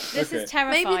 This is Okay.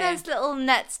 terrifying. Maybe there's little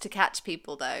nets to catch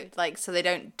people though, like so they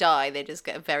don't die. They just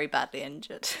get very badly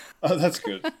injured. Oh, that's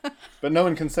good. But no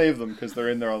one can save them because they're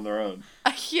in there on their own.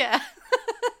 Yeah.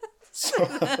 So, we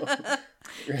have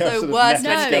So sort of worse netted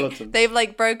when skeletons. they've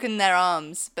like broken their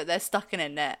arms, but they're stuck in a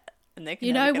net and they can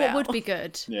You never know get what out. would be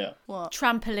good? Yeah.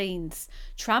 Trampolines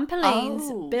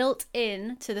Oh. built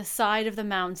in to the side of the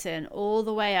mountain all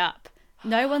the way up.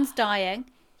 No one's dying.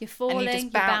 You're falling. just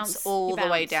you bounce bounce all you the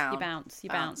way bounce, down. You bounce. You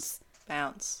bounce.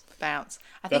 Bounce.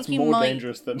 I That's think you more might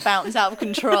dangerous than- bounce out of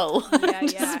control. Yeah,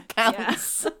 Just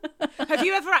bounce. Have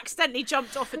you ever accidentally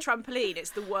jumped off a trampoline?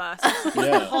 It's the worst. It's the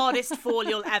Yeah. hardest fall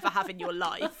you'll ever have in your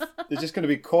life. There's just going to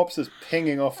be corpses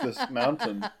pinging off this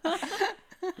mountain.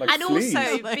 Like And fleas.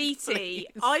 also, BT,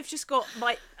 I've just got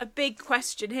a big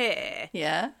question here.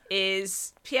 Yeah.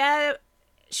 Is Pierre,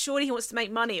 surely he wants to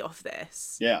make money off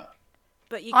this, Yeah.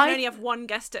 but you can I- only have one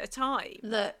guest at a time.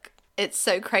 Look, it's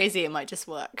so crazy it might just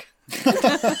work.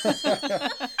 That's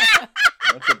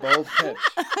a bold pitch.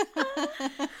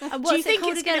 And Do you what's think it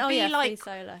called it's again? gonna Oh, be yeah, like-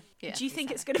 Free Solo. Yeah, Do you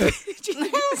think it's going to be do you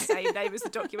think it's the same name as the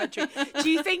documentary? Do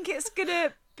you think it's going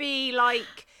to be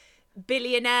like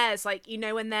billionaires, like, you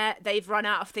know, when they've run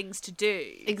out of things to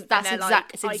do? That's and they're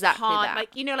it's I exactly can't, that.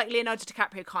 like, you know, like Leonardo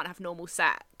DiCaprio can't have normal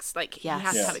sex. Like, he Yes.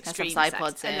 has to Yeah. have Has to have extreme iPods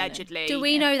sex, in. allegedly. Do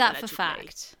we know that for Allegedly.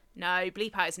 fact? No,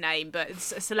 bleep out his name, but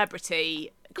it's a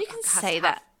celebrity. You can has to say have-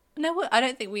 that. No, I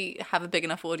don't think we have a big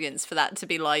enough audience for that to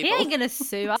be libel. He ain't gonna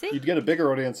sue us. You'd get a bigger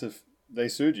audience if they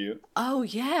sued you. Oh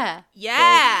yeah.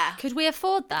 Yeah. Could we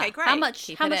afford that? Okay, great. How much?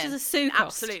 Keep How it much in. does a sue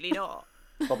cost? Absolutely not.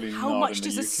 Probably How not much in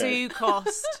does the a UK. sue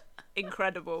cost?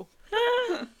 Incredible.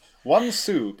 One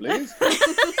sue, please.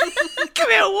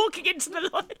 Camille walking into the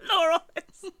law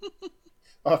office.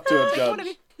 Up to a One of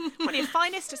judge. your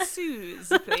finest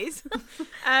sues, please.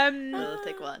 We'll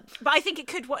take one. But I think it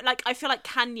could. Like, I feel like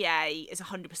Kanye is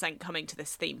 100% coming to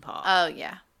this theme park. Oh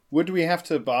yeah. Would we have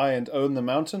to buy and own the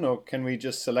mountain, or can we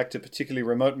just select a particularly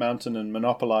remote mountain and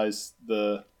monopolize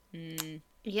the...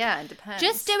 Yeah, it depends.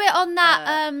 Just do it on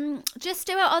that. Just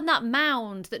do it on that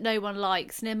mound that no one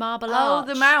likes near Marble Oh, Arch.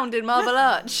 the mound in Marble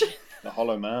Arch. the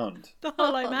hollow mound? The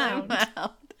hollow mound.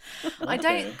 I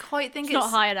don't quite think It's not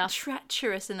high enough.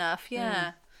 treacherous enough.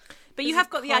 Yeah. but you have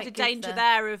got the quite added good danger there.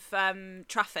 there of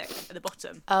traffic at the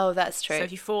bottom. Oh, that's true. So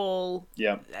if you fall,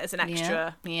 Yeah. there's an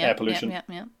extra. Yeah, Air pollution.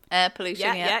 Yeah. Air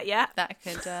pollution. Yeah. That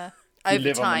could You over live on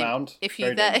the time. mound, If very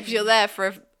you there, if dangerous. you're there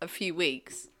for a few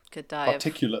weeks, could die of.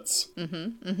 Particulates.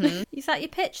 Is that your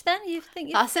pitch then? You think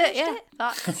you've That's it. finished Yeah. it?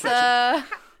 That's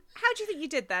How do you think you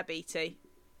did there, BT?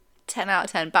 10 out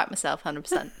of 10. Back myself,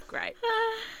 100%. Great.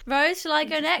 Rose, shall I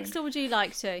go next, or would you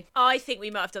like to? I think we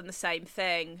might have done the same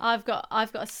thing. I've got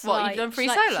a slight. you've done free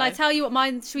shall I- solo? Shall I tell you what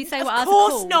mine? Should we say what Of ours are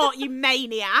course called? not, you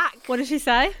maniac. What did she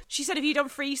say? She said, "Have you done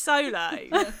free solo?"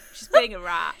 She's being a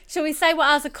rat. Shall we say what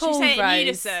ours are Should we called, say it in Rose?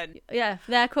 unison? Yeah,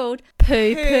 they're called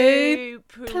Poo Poo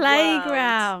Poo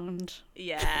Playground.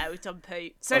 Yeah, we've done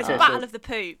poop. So it's Okay, a battle so- of the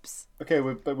poops. Okay,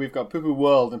 but we've got Poo Poo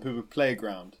World and Poo Poo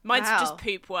Playground. Mine's Wow. just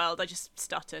poop world. I just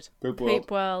stuttered. Poop World.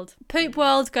 Poop World. Poop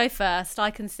World go first.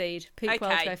 I concede. Poop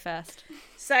World Okay. go first.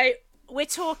 So we're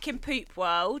talking Poop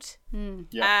World.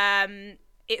 Yeah.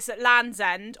 It's at Land's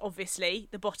End, obviously,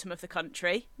 the bottom of the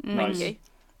country. Nice. Thank you.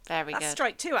 Very That's good.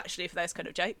 strike two, actually, for those kind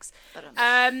of jokes.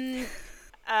 Ba-dum.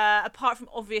 Apart from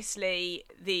obviously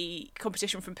the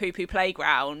competition from Poo Poo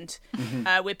Playground,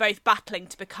 we're both battling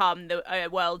to become the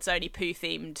world's only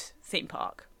poo-themed theme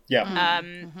park. Yeah.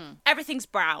 Everything's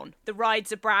brown. The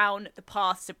rides are brown. The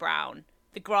paths are brown.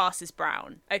 The grass is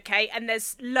brown. Okay, and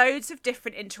there's loads of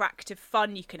different interactive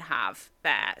fun you can have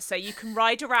there. So you can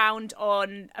ride around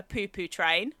on a poo-poo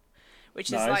train, which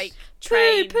Nice. is like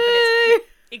train, but it's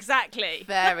exactly.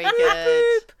 Very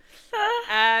good.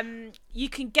 You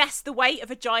can guess the weight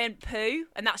of a giant poo,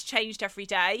 and that's changed every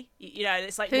day. You know,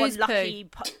 it's like Whose one lucky.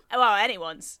 Well,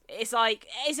 anyone's. It's like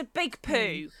it's a big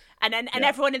poo, and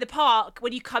everyone in the park,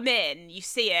 when you come in, you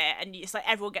see it, and it's like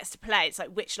everyone gets to play. It's like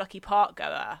which lucky park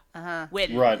goer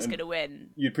wins Right, is and- going to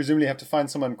win. You'd presumably have to find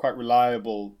someone quite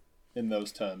reliable in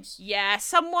those terms. Yeah,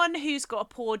 someone who's got a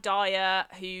poor diet,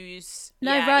 who's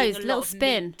No, eating Rose, a lot little of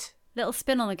spin. meat. Little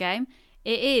spin on the game.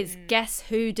 It is guess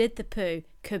who did the poo.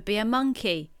 Could be a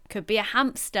monkey. Could be a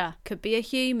hamster. Could be a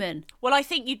human. Well, I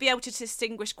think you'd be able to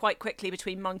distinguish quite quickly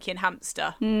between monkey and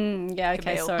hamster. Yeah, okay,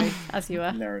 Camille. sorry. As you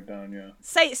were. Narrow it down, yeah.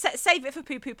 Save it for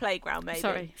Poo Poo Playground, maybe.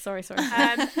 Sorry.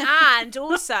 And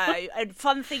also, a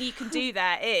fun thing you can do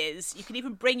there is you can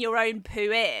even bring your own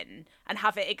poo in and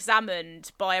have it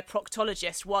examined by a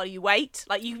proctologist while you wait.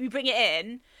 Like you bring it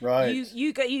in, Right.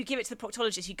 You give it to the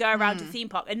proctologist. You go around the theme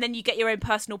park, and then you get your own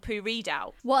personal poo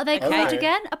readout. What are they called Okay.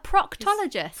 again? A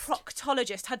proctologist.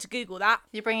 Proctologist, had to Google that.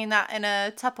 You're bringing that in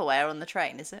a Tupperware on the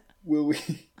train, is it? Will we?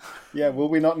 Yeah. Will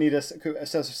we not need a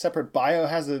separate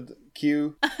biohazard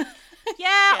queue?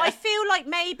 Yeah, I feel like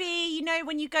maybe, you know,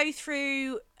 when you go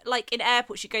through, like in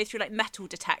airports, you go through like metal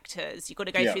detectors. You've got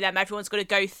to go Yeah. through them. Everyone's got to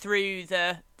go through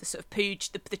the sort of poo,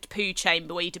 the poo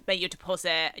chamber where you make your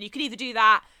deposit. And you can either do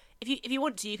that, if you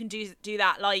want to, you can do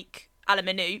that like a la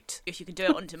minute, if you can do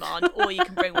it on demand, or you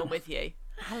can bring one with you.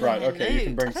 Right. Okay. You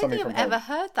can bring I don't something think from I've home. ever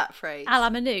heard that phrase. A la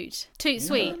minute. Toot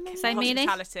sweet. Same meaning?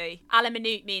 Hospitality. A la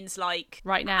minute means like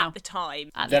Right now. at the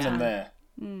time. At the Then time. and there.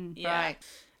 Yeah. Right.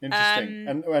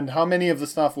 Interesting. And how many of the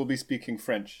staff will be speaking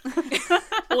French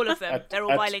All of them. They're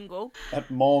all at- bilingual. at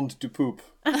Monde du Poop?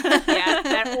 Yeah,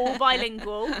 they're all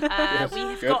bilingual. We've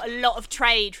good. got a lot of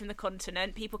trade from the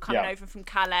continent. People coming Yeah. over from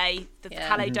Calais, the Yeah.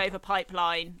 Calais-Dover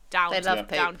pipeline down They to, love poop.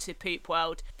 down to Poop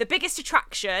World. The biggest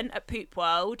attraction at Poop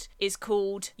World is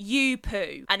called You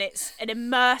Poo, and it's an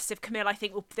immersive. Camille, I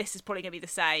think this is probably going to be the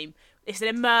same. It's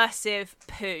an immersive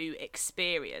poo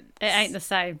experience. It ain't the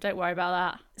same. Don't worry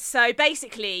about that. So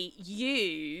basically,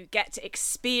 you get to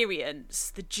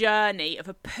experience the journey of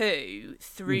a poo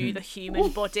through the human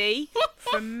body,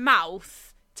 from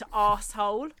mouth to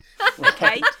arsehole.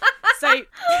 Okay? So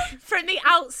from the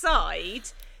outside,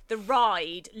 the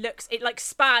ride it like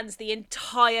spans the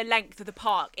entire length of the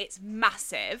park. It's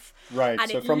massive. Right.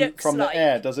 And So it from looks the like,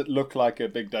 air, does it look like a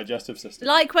big digestive system?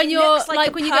 Like when you're looks like like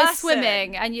a when you go person.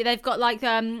 swimming and they've got like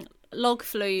log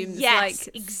flumes, yes,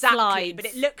 like exactly. slides. But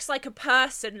it looks like a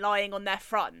person lying on their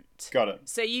front. Got it.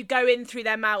 So you go in through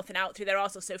their mouth and out through their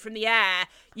arsehole. So from the air,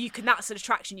 that's an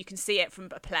attraction. You can see it from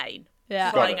a plane.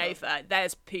 Yeah. Flying Got it. over.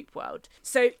 There's Poop World.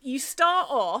 So you start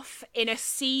off in a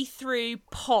see-through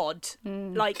pod,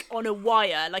 like on a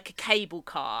wire, like a cable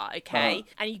car, okay?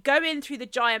 And you go in through the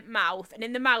giant mouth, and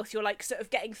in the mouth you're like sort of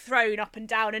getting thrown up and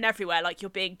down and everywhere, like you're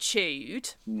being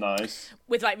chewed, Nice.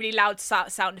 with like really loud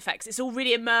sound effects. It's all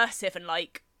really immersive and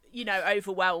like, you know,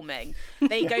 overwhelming.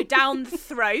 They go down the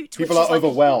throat. People which are is like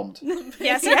overwhelmed.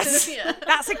 Yes.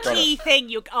 That's a key thing.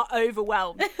 You are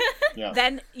overwhelmed. Yeah.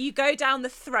 Then you go down the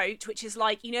throat, which is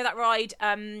like, you know that ride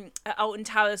at Alton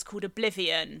Towers called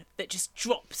Oblivion that just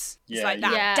drops. It's Yeah, like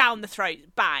that, yeah. down the throat,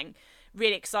 bang.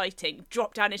 Really exciting.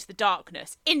 Drop down into the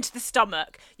darkness, into the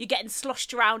stomach. You're getting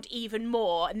sloshed around even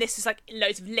more. And this is like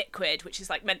loads of liquid, which is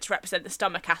like meant to represent the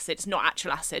stomach acid. It's not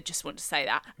actual acid, just want to say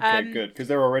that. Okay, good, because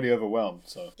they're already overwhelmed.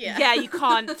 So Yeah, you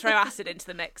can't throw acid into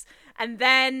the mix. And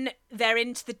then they're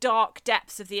into the dark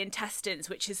depths of the intestines,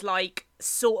 which is like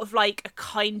sort of like a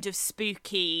kind of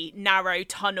spooky, narrow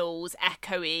tunnels,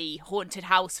 echoey, haunted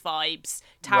house vibes.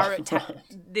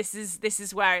 This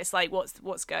is where it's like,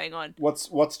 what's going on?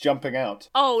 what's jumping out?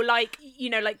 Oh, like, you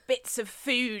know, like bits of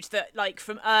food that like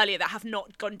from earlier that have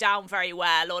not gone down very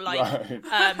well, or like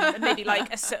Right. maybe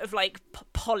like a sort of like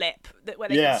polyp where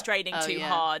they've Yeah. been straining Oh, too yeah,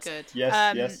 hard. good.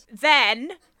 Yes, yes.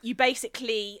 Then you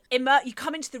basically you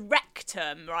come into the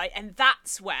rectum, right? And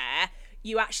that's where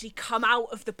you actually come out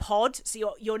of the pod. So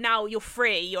you're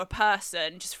free. You're a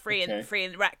person, just free Okay. and free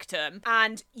in the rectum,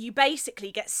 and you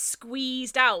basically get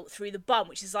squeezed out through the bum,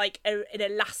 which is like an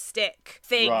elastic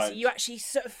thing. So Right. you actually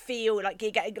sort of feel like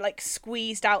you're getting like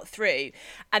squeezed out through,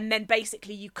 and then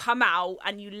basically you come out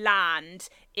and you land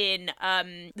in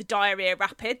the diarrhea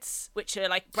rapids, which are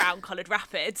like brown coloured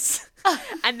rapids,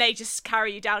 and they just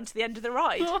carry you down to the end of the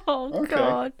ride. Oh Okay.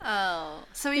 God. Oh,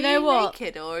 so are You you, know what?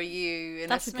 naked or are you in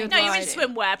That's a a swimming good No, you're in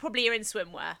costume? swimwear. Probably you're in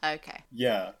swimwear. Okay.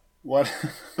 Yeah. What?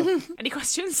 Any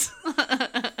questions?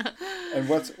 And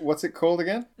what's it called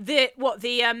again? The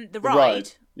The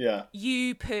ride? Yeah.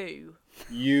 You poo.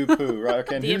 You poo. Right.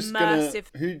 Okay. And The who's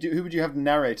immersive- gonna? Who would you have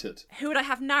narrate it? Who would I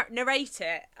have narrate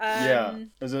it? Yeah.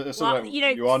 As a sort well, of like, you know,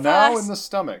 you are now first- in the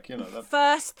stomach. You know that.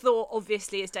 First thought,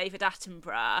 obviously, is David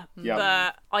Attenborough, Yeah.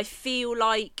 but I feel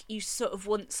like you sort of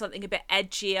want something a bit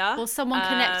edgier. Or someone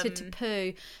connected to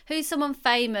poo. Who's someone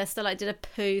famous that like did a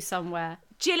poo somewhere?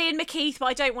 Gillian McKeith, but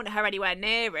I don't want her anywhere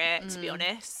near it, to be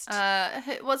honest.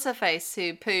 What's her face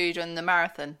who pooed on the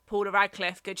marathon? Paula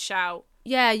Radcliffe, good shout.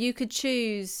 Yeah, you could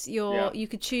choose your Yeah, you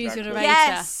could choose your exactly. narrator.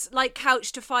 Yes, like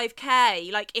Couch to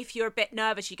 5K. Like if you're a bit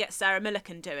nervous, you get Sarah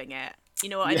Millican doing it. You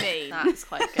know what I mean? That's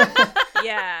quite good.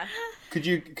 Yeah. Could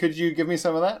you give me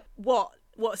some of that? What?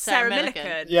 Sarah Sarah Millican.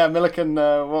 Millican? Yeah,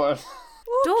 Millican. What?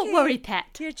 Don't worry, pet.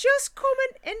 You're just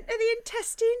coming into the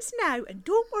intestines now, and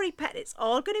don't worry, pet. It's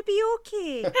all going to be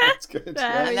okay. That's good. Very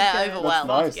Yeah. And they're good. overwhelmed.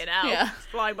 Nice. Get out. Yeah.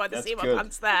 Flying by the That's seat of my good.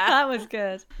 pants there. That was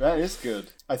good. That is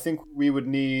good. I think we would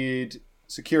need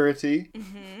security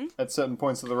at certain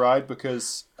points of the ride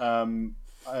because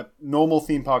normal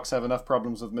theme parks have enough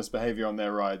problems with misbehavior on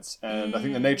their rides, and I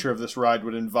think the nature of this ride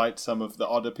would invite some of the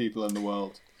odder people in the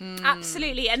world.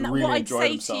 Absolutely. And To really what I'd enjoy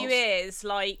say to you themselves. is,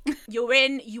 like,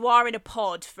 you are in a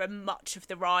pod for much of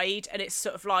the ride, and it's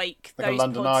sort of like Like a those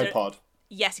London pods Eye are- pod.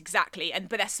 Yes, exactly.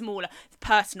 But they're smaller.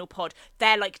 Personal pod.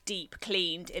 They're like deep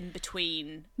cleaned in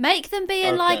between. Make them be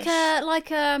in Okay.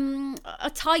 like a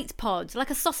tight pod, like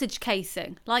a sausage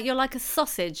casing. Like you're like a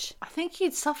sausage. I think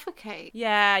you'd suffocate.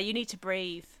 Yeah, you need to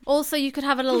breathe. Also, you could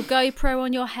have a little GoPro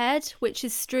on your head, which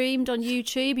is streamed on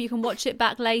YouTube. You can watch it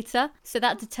back later, so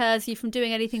that deters you from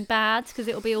doing anything bad because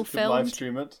it'll be all Could live filmed.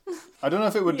 stream it. I don't know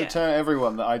if it would Yeah. deter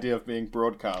everyone, the idea of being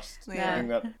broadcast. Yeah. I think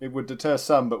that it would deter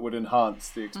some, but would enhance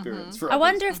the experience for I others.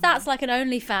 wonder if that's like an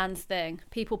OnlyFans thing.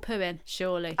 People pooing,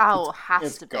 surely. Oh, has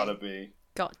It's to be. gotta be.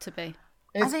 Got to be.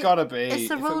 I It's think gotta be. It's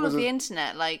the If it rule was of a- the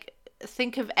internet. Like,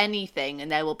 think of anything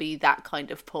and there will be that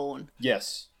kind of porn.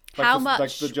 Yes. How Like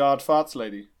much- the jarred farts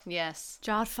lady. Yes.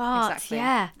 Jarred farts, Exactly.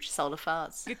 yeah. She sold her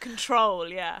farts. Good control,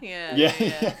 yeah. Yeah.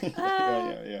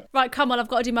 Yeah. Right, come on, I've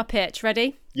got to do my pitch.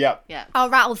 Ready? Yeah. Yeah. I'll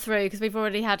rattle through because we've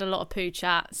already had a lot of poo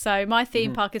chat. So my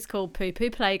theme park is called Poo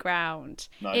Poo Playground.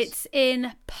 Nice. It's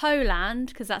in Poland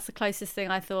because that's the closest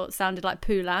thing I thought sounded like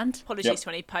Pooland. Apologies Yep. to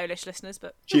any Polish listeners,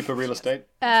 but Cheaper real estate.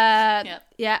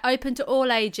 Yeah, open to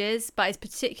all ages, but it's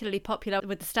particularly popular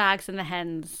with the stags and the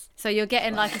hens. So you're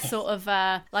getting like a sort of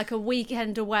like a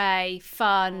weekend away,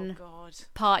 fun God.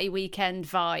 party weekend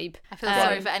vibe. I feel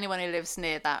sorry for anyone who lives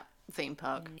near that theme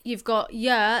park. You've got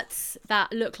yurts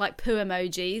that look like poo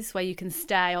emojis where you can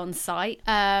stay on site.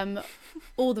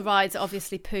 All the rides are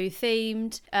obviously poo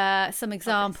themed. Some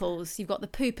examples. You've got the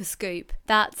Pooper Scoop.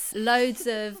 That's loads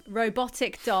of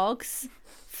robotic dogs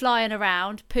flying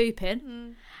around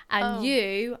pooping. And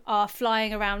you are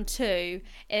flying around too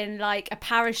in like a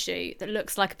parachute that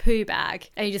looks like a poo bag.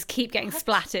 And you just keep getting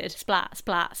splattered, splat,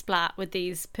 splat, splat with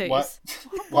these poos. What?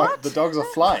 What? The dogs are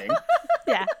flying?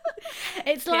 Yeah.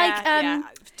 It's like yeah.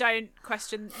 Don't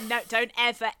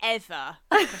ever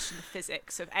question the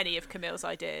physics of any of Camille's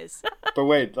ideas. But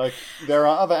wait, like, there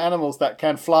are other animals that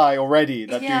can fly already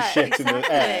that do shit in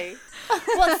the air.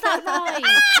 What's that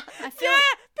ride? I feel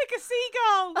Pick a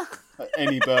seagull.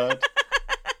 Any bird.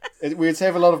 We'd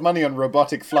save a lot of money on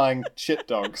robotic flying shit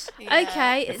dogs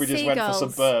okay. if we It's just went for some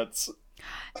seagulls. birds.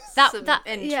 Some That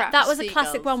entrapped was a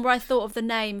classic seagulls. one where I thought of the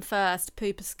name first,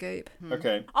 Pooper Scoop.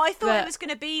 Okay. I thought But- it was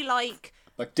going to be like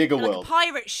Digger a World.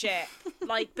 pirate ship,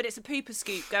 but it's a pooper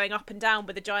scoop going up and down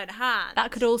with a giant hand.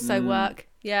 That could also work.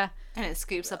 Yeah. And it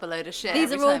scoops up a load of shit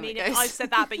These every are all- time I mean, it goes. I've said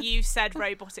that, but you said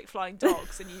robotic flying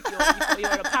dogs, and you're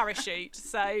in a parachute.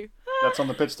 So That's on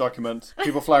the pitch document.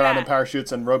 People fly around in Yeah.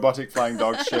 parachutes and robotic flying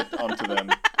dogs shit onto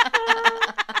them.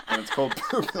 And it's called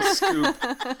Pooper Scoop.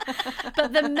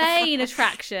 But the main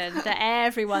attraction that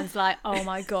everyone's like, oh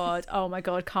my God,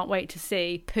 can't wait to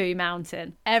see, Pooh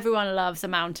Mountain. Everyone loves a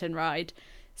mountain ride.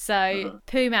 So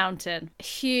Pooh Mountain,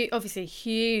 obviously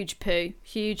huge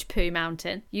Pooh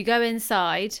Mountain. You go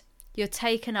inside you're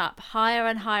taken up higher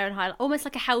and higher and higher, almost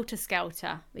like a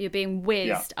helter-skelter. You're being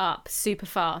whizzed up super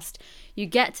fast. You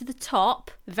get to the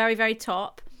top, very, very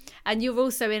top, and you're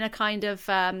also in a kind of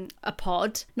a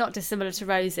pod, not dissimilar to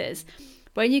Rose's.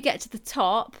 When you get to the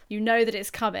top, you know that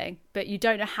it's coming, but you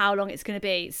don't know how long it's going to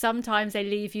be. Sometimes they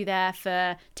leave you there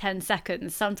for 10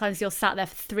 seconds. Sometimes you're sat there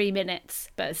for 3 minutes.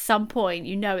 But at some point,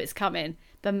 you know it's coming.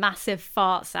 The massive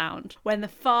fart sound. When the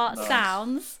fart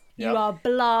sounds, you are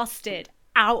blasted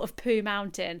out of Poo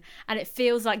Mountain, and it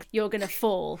feels like you're going to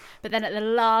fall. But then at the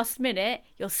last minute,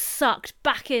 you're sucked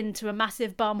back into a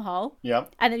massive bumhole.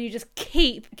 Yep. And then you just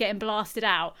keep getting blasted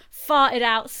out, farted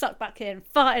out, sucked back in,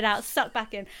 farted out, sucked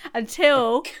back in,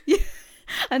 until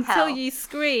you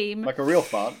scream. Like a real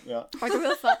fart, yeah. Like a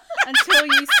real fart. Until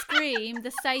you scream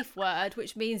the safe word,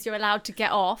 which means you're allowed to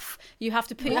get off. You have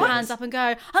to put your hands up and go,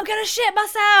 I'm going to shit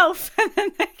myself. And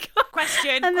then they go.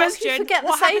 Question. forget the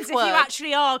What happens safe if you word?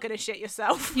 actually are going to shit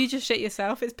yourself? You just shit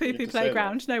yourself. It's poo-poo to say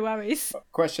playground. No worries.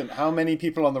 Question, how many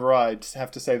people on the ride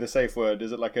have to say the safe word?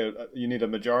 Is it like you need a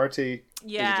majority?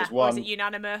 Yeah. Is it just Or one? is it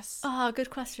unanimous? Oh, good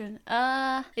question.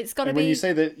 It's got to And be... when you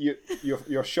say that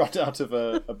you're shot out of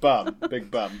a bum, a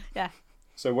big bum, Yeah.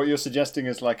 so what you're suggesting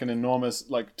is like an enormous,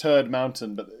 like, turd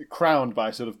mountain, but crowned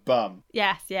by sort of bum.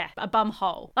 Yes, yeah. A bum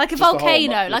hole. Like a Just a hole,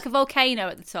 volcano. not Like just- a volcano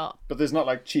at the top. But there's not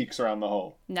like cheeks around the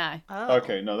hole. No.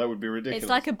 Okay, no, that would be ridiculous. It's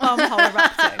like a bum hole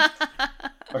erupting.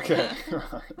 Okay,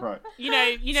 right. You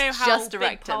know how Just big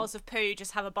erect 'em. piles of poo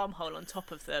just have a bum hole on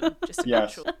top of them. Just a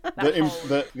Yes. natural.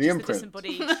 The imprint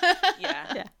disembodied.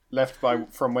 Yeah. left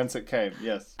from whence it came.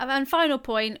 Yes. And final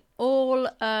point, all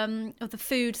of the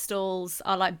food stalls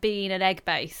are like bean and egg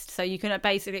based. So you can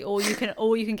basically all you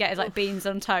can get is like beans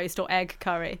on toast or egg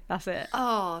curry. That's it.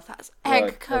 Oh, that's egg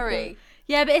Right, curry. okay.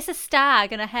 Yeah, but it's a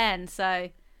stag and a hen, so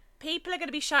People are going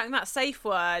to be shouting that safe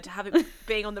word,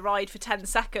 being on the ride for 10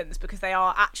 seconds because they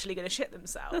are actually going to shit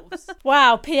themselves.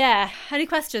 wow, Pierre. Any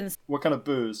questions? What kind of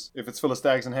booze? If it's full of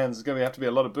stags and hens, it's going to have to be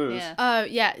a lot of booze. Yeah. Oh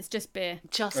yeah, it's just beer.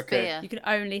 Just Okay. beer. You can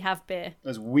only have beer.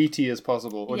 As wheaty as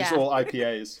possible, or just Yeah. all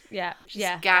IPAs. Yeah,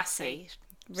 yeah. Gassy.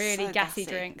 Really so gassy gassy.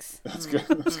 drinks. That's good.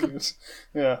 That's good.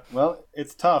 Yeah. Well,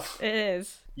 it's tough. It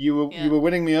is. You were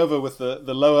winning me over with the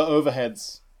lower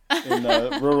overheads in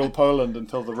rural Poland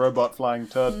until the robot flying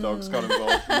turd dogs got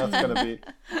involved. And that's gonna be.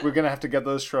 We're gonna have to get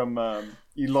those from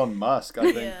Elon Musk, I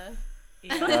think. Yeah.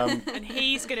 And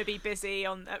he's going to be busy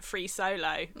at Free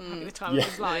Solo having the time Yeah. of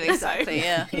his life. Exactly, So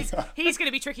yeah. he's going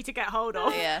to be tricky to get hold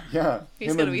of. Yeah. Yeah. He's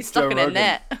him going to and be stuck Joe in a Rogan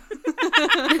net.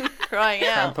 Crying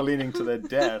out. trampolining to their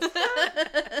death.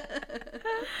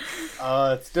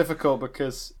 It's difficult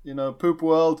because Poop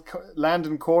World, land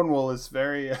in Cornwall is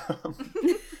very,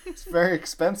 it's very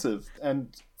expensive.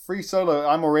 And Free Solo,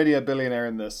 I'm already a billionaire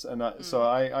in this, and so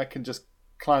I can just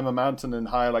climb a mountain and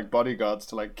hire like bodyguards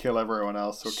to like kill everyone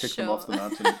else or kick them Sure. off the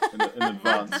mountain in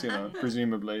advance,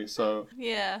 presumably. So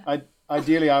Yeah.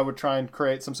 ideally, I would try and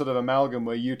create some sort of amalgam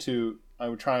where you two. I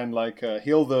would try and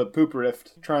heal the poop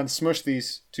rift, try and smush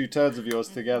these two turds of yours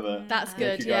together. That's Make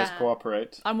good, you guys yeah.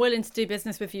 cooperate. I'm willing to do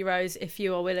business with you, Rose, if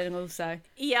you are willing also.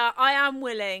 Yeah, I am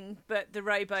willing, but the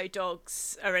robo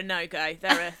dogs are a no-go. It's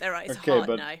a Okay, hard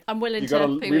but- no. I'm willing You to...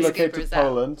 gotta People relocate to scoopers out.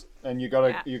 Poland, and you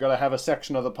gotta have a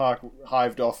section of the park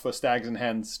hived off for stags and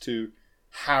hens to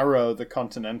harrow the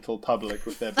continental public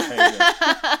with their behaviour.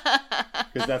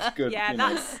 Because that's good.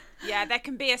 Yeah, there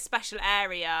can be a special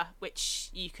area which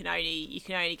you can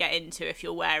only get into if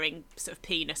you're wearing sort of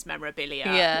penis memorabilia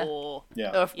Yeah. or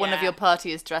Yeah. Or if one of Yeah. your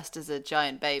party is dressed as a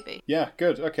giant baby. Yeah,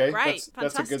 good. Okay, great, that's a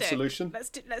fantastic. good solution.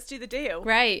 Let's do the deal.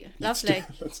 Great, lovely.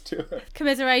 Let's do it.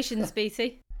 Commiserations,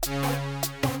 Beatty.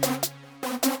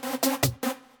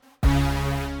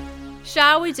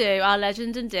 Shall we do our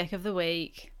Legend and Dick of the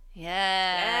Week?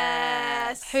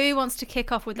 Yes. Who wants to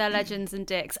kick off with their legends and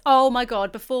dicks? Oh my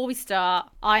God, before we start,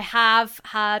 I have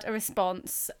had a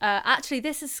response. Actually,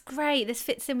 this is great. This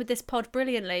fits in with this pod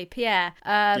brilliantly. Pierre,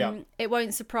 It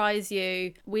won't surprise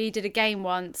you. We did a game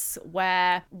once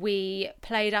where we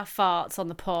played our farts on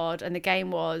the pod, and the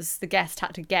game was the guest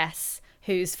had to guess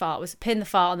whose fart was, pin the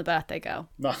fart on the birthday girl.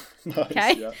 Nice.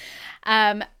 Okay.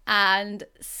 Yeah. And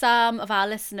some of our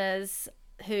listeners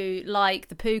who like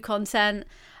the poo content,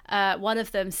 one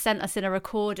of them sent us in a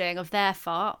recording of their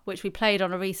fart, which we played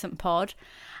on a recent pod,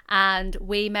 and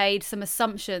we made some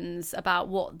assumptions about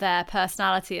what their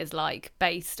personality is like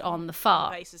based on the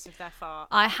fart. Basis of their fart.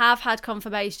 I have had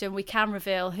confirmation we can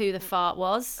reveal who the fart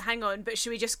was. Hang on, but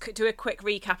should we just do a quick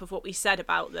recap of what we said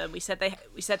about them? We said they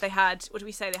had, what did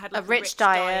we say? They had like A rich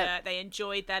diet. They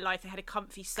enjoyed their life. They had a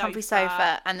comfy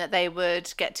sofa, and that they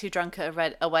would get too drunk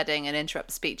at a wedding and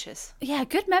interrupt speeches. Yeah,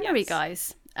 good memory, Yes.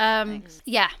 guys.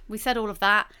 Yeah, we said all of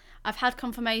that. I've had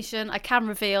confirmation. I can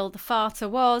reveal the farter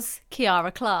was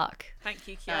Kiara Clark. Thank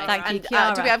you, Kiara. Thank you, And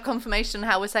Kiara. do we have confirmation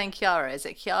how we're saying Kiara? Is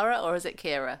it Kiara or is it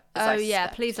Kira? As I Oh, yeah.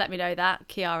 suspect. Please let me know that.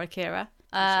 Kira.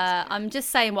 I'm just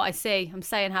saying what I see. I'm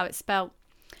saying how it's spelt.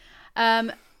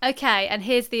 Okay, and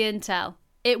here's the intel.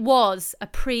 It was a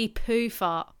pre-poo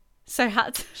fart. So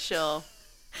had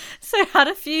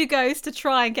a few goes to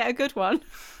try and get a good one.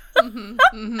 You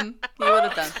would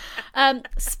have done.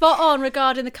 Spot on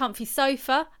regarding the comfy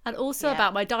sofa and also Yeah.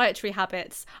 about my dietary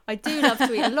habits. I do love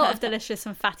to eat a lot of delicious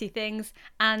and fatty things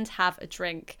and have a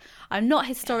drink. I'm not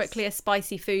historically a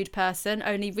spicy food person,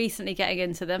 only recently getting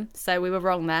into them, so we were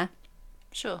wrong there.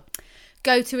 Sure.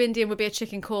 Go to Indian would be a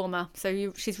chicken korma,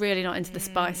 so she's really not into the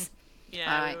spice.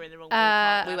 Yeah, Alright. we were in the wrong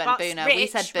ballpark. We went But Boona. We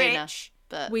Rich, said Boona. Rich.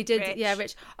 But We did, Rich. yeah,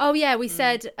 Rich. Oh, yeah, we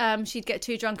said she'd get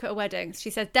too drunk at a wedding. She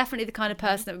said definitely the kind of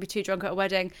person that would be too drunk at a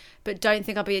wedding, but don't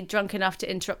think I'll be drunk enough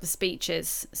to interrupt the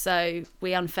speeches. So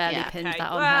we unfairly Yeah, pinned Okay,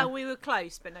 that on well, her. we were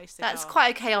close, but no cigar. that's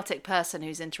quite a chaotic person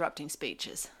who's interrupting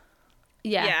speeches.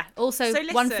 Yeah. Yeah. Also, So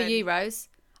one for listen. you, Rose.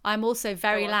 I'm also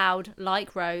very Go on. loud,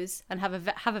 like Rose, and have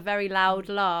a very loud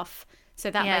laugh. So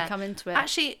that may come into it.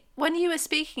 Actually, when you were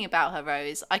speaking about her,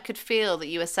 Rose, I could feel that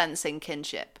you were sensing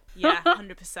kinship. Yeah,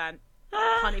 100%.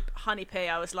 Honey P,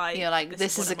 I was like... You're like,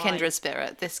 this is one a of mine. kindred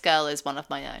spirit. This girl is one of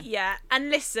my own. Yeah, and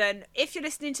listen, if you're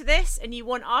listening to this and you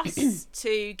want us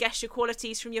to guess your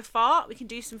qualities from your fart, we can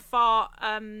do some fart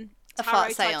tarot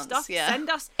fart type seance, stuff. yeah. Send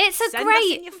us it's a send great,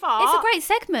 us in your fart, it's a great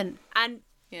segment. and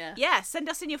Yeah. send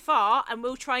us in your fart and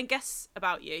we'll try and guess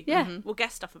about you. Yeah. We'll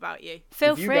guess stuff about you.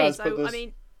 Feel If you free. guys put So, this I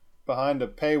mean, behind a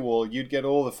paywall, you'd get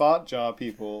all the fart jar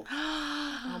people.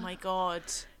 oh my god.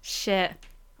 Shit.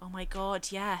 Oh my god,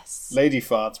 yes. Lady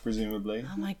farts, presumably.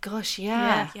 Oh my gosh,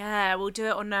 yeah. Yeah, we'll do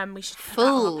it on we should put that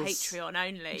on our Fools. Patreon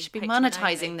only. You should be Patreon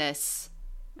monetizing only. this.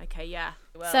 Okay, yeah.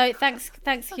 Well, So thanks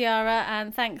Kiara,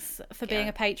 and thanks for being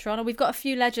a Kiara. patron. And we've got a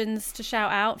few legends to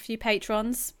shout out, a few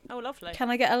patrons. oh lovely.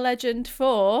 Can I get a legend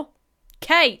for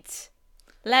Kate?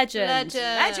 Legend.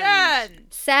 Legend.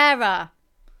 Sarah.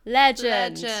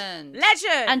 Legend. Legend.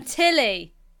 Legend. And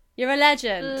Tilly. You're a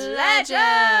legend.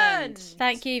 Legend.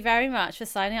 Thank you very much for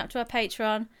signing up to our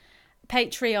Patreon.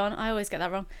 I always get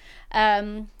that wrong.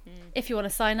 If you want to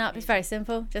sign up, it's very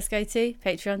simple. Just go to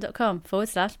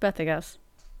patreon.com/birthday girls.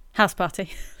 House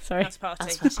party. Sorry. House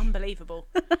party. Unbelievable.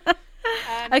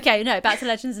 Okay, no, back to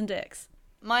legends and dicks.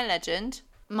 My legend,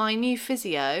 my new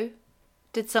physio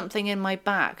did something in my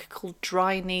back called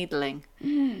dry needling,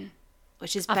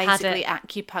 which is I've had basically it.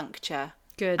 acupuncture.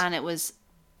 Good. And it was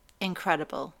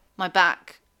incredible. My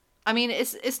back, I mean,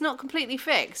 it's not completely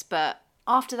fixed, but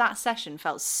after that session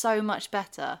felt so much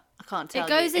better. I can't tell It you.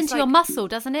 goes It's into like- your muscle,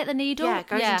 doesn't it? The needle. Yeah, it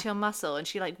goes into your muscle, and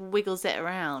she like wiggles it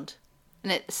around,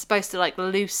 and it's supposed to like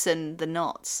loosen the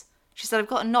knots. She said, "I've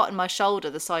got a knot in my shoulder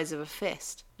the size of a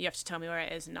fist." You have to tell me where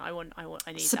it is, and I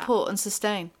need Support and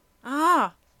sustain. that.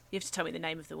 Ah, you have to tell me the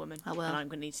name of the woman. I will. And I'm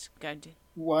going to need to go and do.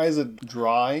 Why is it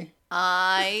dry?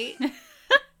 I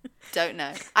don't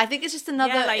know. I think it's just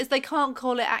another. Yeah, like- is they can't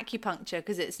call it acupuncture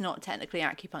because it's not technically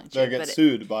acupuncture. They get but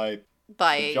sued by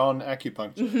by John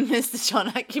Acupuncture. Mr.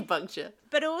 John Acupuncture.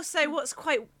 But also, what's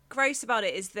quite gross about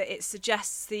it is that it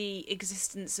suggests the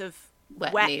existence of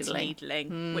Wet wet needling.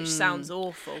 needling, which sounds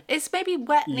awful. It's maybe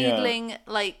wet Yeah. needling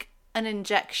like an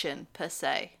injection per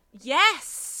se.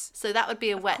 Yes, So that would be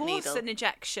a wet of course, needle. an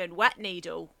injection, wet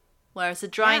needle. Whereas a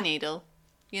dry Yeah. needle,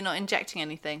 you're not injecting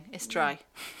anything. It's dry.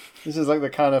 This is like the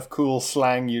kind of cool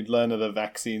slang you'd learn at a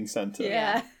vaccine centre.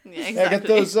 Yeah. Yeah, Yeah, exactly. get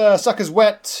those suckers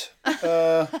wet.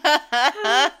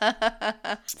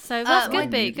 So that's my- good,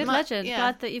 B. Good my- legend. yeah,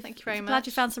 Glad that you've. thank you very glad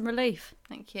you much. found some relief.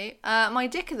 Thank you. My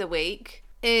dick of the week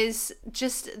is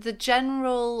just the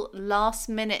general last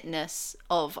minuteness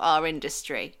of our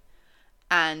industry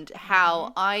and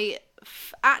how I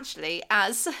actually,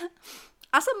 as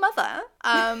a mother,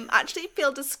 actually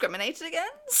feel discriminated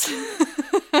against.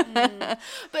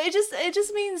 But it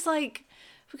just means like,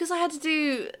 because I had to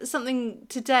do something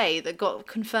today that got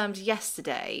confirmed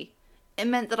yesterday, it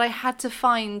meant that I had to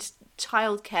find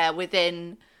childcare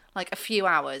within like a few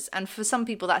hours, and for some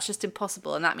people that's just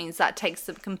impossible, and that means that takes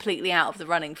them completely out of the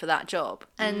running for that job.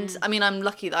 And I mean, I'm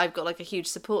lucky that I've got like a huge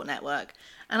support network,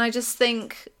 and I just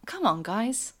think, come on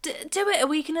guys, do it a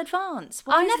week in advance.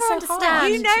 Why I is it never so understand.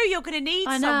 hard? You know you're going to need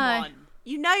I know. someone.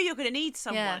 You know you're going to need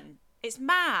someone. Yeah. It's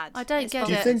mad. I don't It's get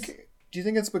Do you it. bonkers.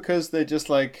 think it's because they just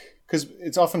like, because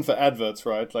it's often for adverts,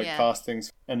 right? Like Yeah.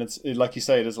 castings, and like you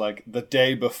say, it is like the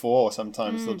day before.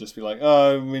 Sometimes they'll just be like,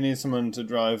 "Oh, we need someone to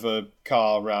drive a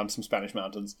car around some Spanish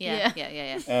mountains." Yeah.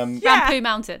 Yeah. Rampu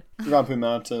Mountain. Rampu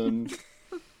Mountain.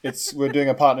 We're doing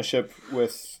a partnership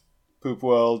with Poop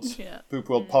World, Yeah. Poop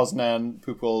World Poznan,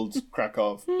 Poop World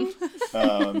Krakow.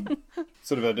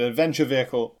 Sort of an adventure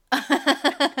vehicle.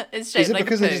 It's shaped Is it like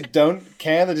because a they poo. just don't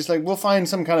care? They're just like, we'll find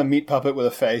some kind of meat puppet with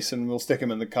a face and we'll stick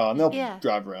him in the car and they'll Yeah.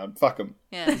 drive around. Fuck them.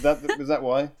 Yeah. Is that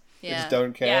why? They Yeah. just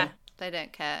don't care? Yeah. They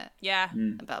don't care Yeah,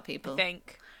 about people. I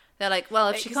think. They're like, well,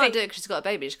 if she Because can't they- do it because she's got a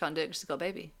baby, she can't do it because she's got a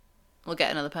baby. We'll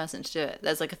get another person to do it.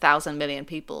 There's like 1,000 million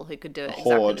people who could do it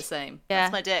exactly horde. the same. Yeah.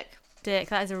 That's my dick. Dick,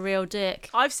 that is a real dick.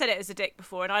 I've said it as a dick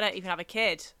before, and I don't even have a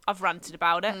kid. I've ranted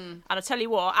about it, and I'll tell you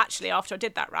what. Actually, after I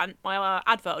did that rant, my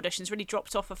advert auditions really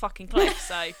dropped off a fucking cliff.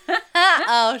 So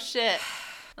Oh shit.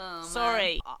 Oh,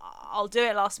 sorry, I'll do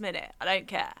it last minute. I don't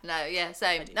care. No, yeah,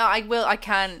 same. No, I will. I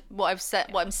can. What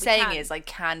I'm saying can. is, I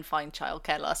can find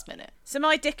childcare last minute. So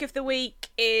my dick of the week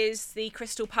is the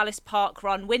Crystal Palace Park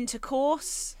Run winter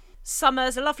course.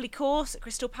 Summer's a lovely course at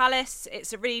Crystal Palace.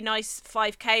 It's a really nice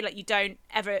 5K. Like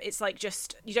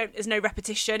there's no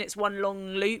repetition. It's one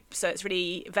long loop. So it's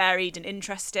really varied and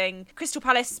interesting. Crystal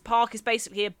Palace Park is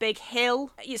basically a big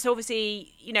hill. It's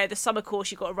obviously, the summer course,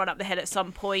 you've got to run up the hill at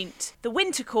some point. The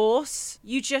winter course,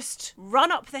 you just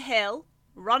run up the hill,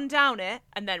 run down it,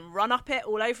 and then run up it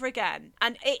all over again.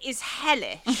 And it is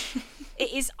hellish.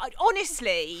 It is,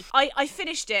 honestly, I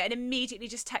finished it and immediately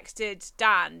just texted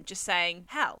Dan just saying,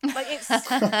 hell. Like, it's...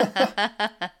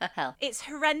 Hell. It's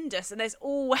horrendous. And there's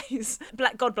always,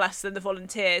 God bless them, the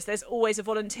volunteers, there's always a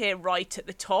volunteer right at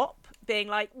the top being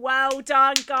like, well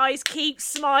done, guys, keep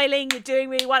smiling, you're doing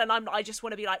really well. And I just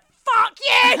want to be like, fuck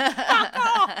you! Fuck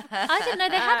off! I didn't know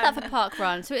they had that for Park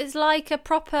Run. So it's like a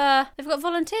proper... They've got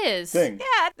volunteers. Thing.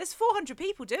 Yeah, there's 400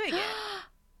 people doing it.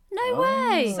 No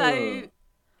way. So...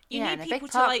 You Yeah, in need a big people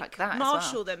to park like that as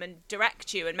marshal well. them and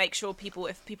direct you and make sure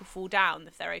if people fall down,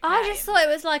 if they're okay. I just thought it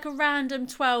was like a random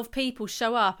 12 people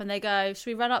show up and they go, should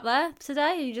we run up there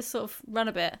today? And you just sort of run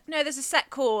a bit. No, there's a set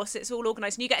course. It's all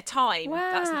organised, and you get a time.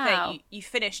 That's the Wow. thing. You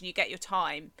finish and you get your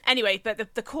time. Anyway, but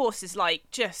the course is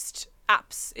like just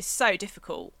apps. It's so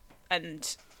difficult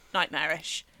and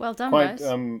nightmarish. Well done,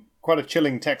 guys. Quite a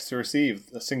chilling text to receive.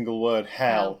 A single word,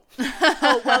 hell.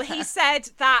 Oh well, he said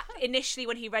that initially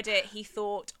when he read it, he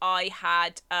thought I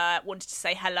had wanted to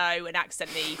say hello and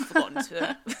accidentally forgotten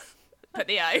to put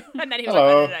the O, and then he was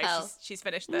Hello. like, no, Hell. she's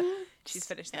finished the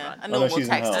Yeah, run. a no, normal she's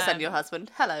in text to hell. send your husband.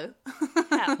 Hello.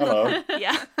 Hello.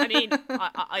 Yeah, I mean,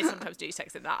 I sometimes do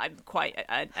text him that. I'm quite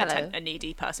Hello. a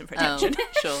needy person for Oh, attention.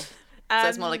 sure. So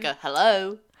it's more like a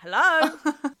hello. Hello.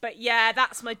 But yeah,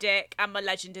 that's my dick, and my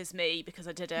legend is me because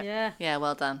I did it. Yeah. Yeah,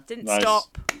 well done. Didn't Nice.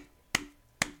 stop.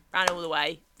 Ran all the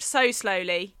way. So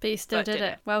slowly. But you still But did did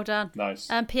it. Well done. Nice.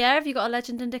 Pierre, have you got a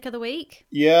legend and dick of the week?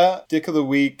 Yeah, dick of the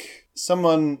week.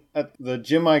 Someone at the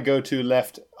gym I go to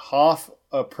left half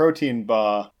a protein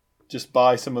bar just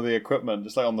by some of the equipment,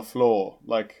 just like on the floor.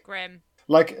 Like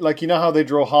you know how they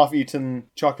draw half-eaten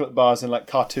chocolate bars in like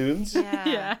cartoons?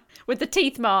 Yeah. With the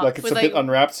teeth mark. Like it's With a bit like-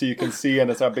 unwrapped so you can see and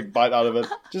it's a big bite out of it.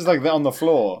 Just like that on the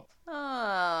floor.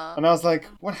 Oh, And I was like,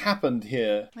 what happened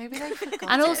here? maybe they forgot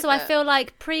And it, also, I but- feel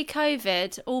like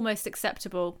pre-COVID, almost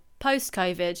acceptable.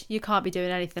 Post-COVID, you can't be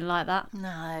doing anything like that.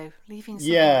 No, leaving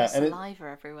something Yeah, with and it- saliva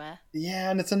everywhere.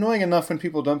 Yeah, and it's annoying enough when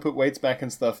people don't put weights back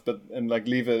and stuff, and like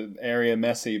leave an area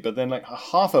messy. But then like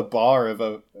half a bar of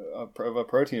a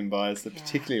protein bar is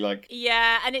particularly like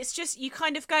Yeah, and it's just, you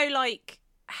kind of go like,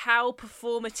 how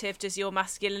performative does your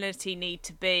masculinity need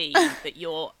to be that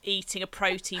you're eating a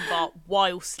protein bar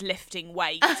whilst lifting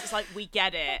weights? It's like, we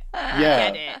get it.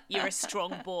 yeah. Get it. You're a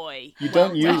strong boy. You Well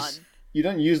don't use done. you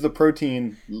don't use the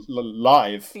protein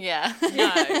live. Yeah.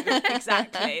 No,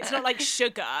 exactly. It's not like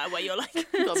sugar where you're like,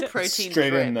 Got a protein Straight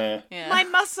drip. in there. Yeah. my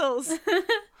muscles.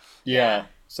 Yeah.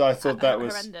 So I thought that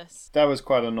was horrendous.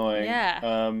 quite annoying. Yeah.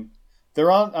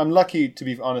 I'm lucky to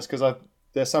be honest because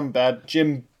there's some bad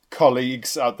gym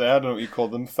colleagues out there. I don't know what you call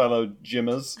them, fellow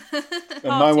gymmers. And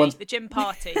my Party, one's the gym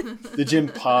party. the gym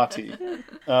party.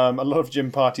 A lot of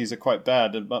gym parties are quite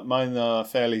bad, but mine are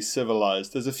fairly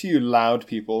civilized. There's a few loud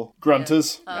people,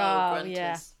 grunters. Oh, Oh,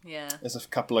 grunters. Yeah. There's a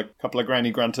couple of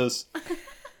granny grunters.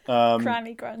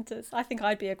 Granny grunters. I think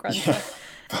I'd be a grunter.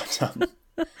 But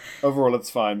overall, it's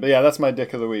fine. But yeah, that's my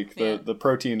dick of the week. Yeah. The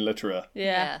protein litterer. Yeah.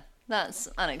 Yeah. That's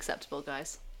unacceptable,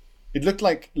 guys. It looked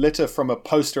like litter from a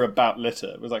poster about litter.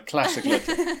 It was like classic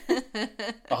litter.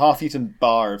 A half-eaten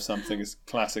bar of something is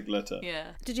classic litter. Yeah.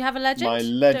 Did you have a legend? My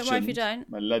legend. Don't worry if you don't.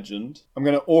 My legend. I'm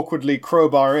going to awkwardly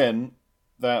crowbar in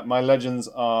that my legends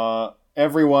are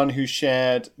everyone who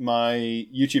shared my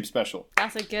YouTube special.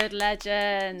 That's a good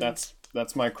legend.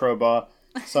 That's my crowbar.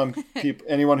 Some people,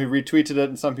 anyone who retweeted it,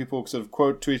 and some people sort of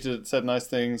quote tweeted it, said nice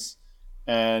things.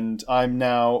 and I'm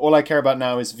now, all I care about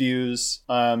now is views.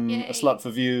 I'm Yay. a slut for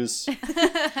views.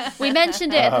 We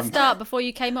mentioned it at the start before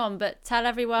you came on, but tell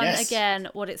everyone Yes. again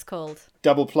what it's called.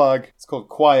 Double plug. It's called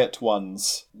Quiet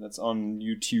Ones. That's on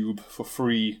YouTube for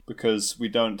free because we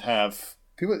don't have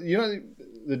people. You know,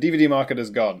 the DVD market is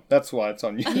gone. That's why it's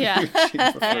on Yeah.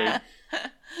 YouTube for free.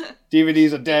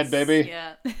 DVDs are dead, baby.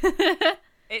 Yeah.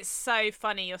 It's so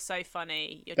funny. You're so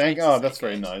funny. Your Thank. jokes are Oh, so that's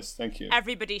very good. nice. Thank you.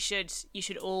 Everybody should. You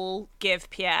should all give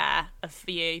Pierre a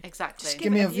view. Exactly. Just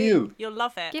Give me it a view. You'll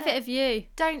love it. Give it a view.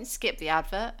 Don't skip the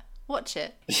advert. Watch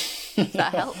it.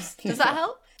 That helps. Does that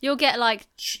help? You'll get like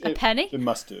a penny. It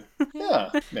must do.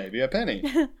 Yeah, maybe a penny.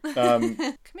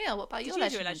 Camille, what about your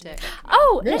Did you do a legend of legend? dick?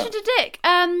 Oh, Yeah. Legend of Dick.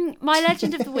 My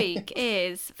legend of the week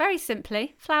is very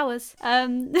simply flowers.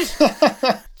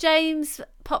 James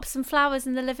popped some flowers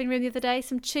in the living room the other day,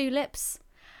 some tulips.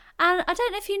 And I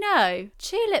don't know if you know,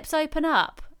 tulips open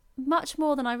up much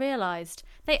more than I realised.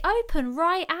 They open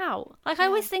right out. Like I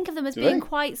always think of them as Do being they?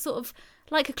 quite sort of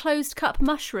like a closed cup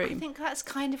mushroom. I think that's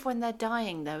kind of when they're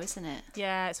dying, though, isn't it?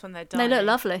 Yeah, it's when they're They dying. look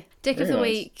lovely. Dick of Very the nice.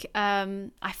 week.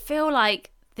 I feel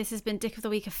like this has been Dick of the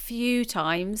week a few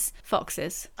times.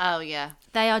 Foxes. Oh, yeah.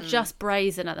 They are just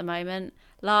brazen at the moment.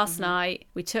 Last night,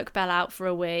 we took Belle out for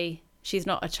a wee. She's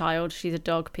not a child, she's a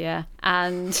dog, Pierre.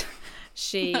 And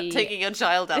she... Taking your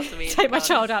child out to me. Take my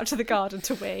child out to the garden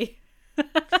to wee.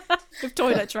 We've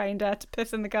toilet trained her to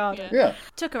piss in the garden. Yeah.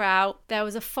 Took her out. There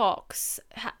was a fox.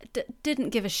 Didn't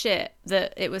give a shit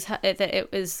that it was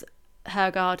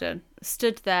her garden.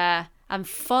 Stood there and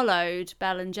followed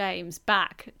Belle and James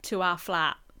back to our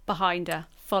flat behind her.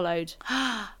 Followed.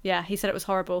 Yeah, he said it was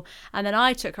horrible. And then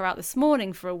I took her out this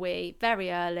morning for a wee,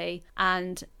 very early,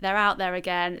 and they're out there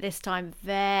again. This time,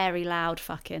 very loud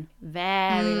fucking,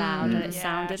 very loud, and it Yeah,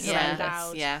 sounded so horrendous.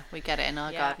 loud. Yeah, we get it in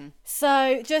our garden.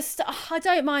 So just, I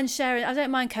don't mind sharing, I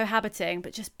don't mind cohabiting,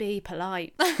 but just be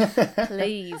polite,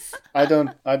 please. I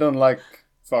don't like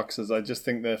foxes. I just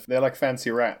think they're like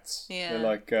fancy rats. Yeah. They're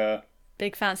like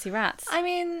Big fancy rats. I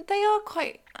mean, they are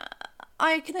quite...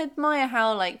 I can admire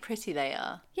how, like, pretty they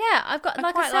are. Yeah, I've got, like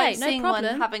I quite say, like no seeing problem.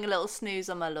 one having a little snooze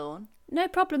on my lawn. No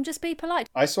problem, just be polite.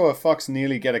 I saw a fox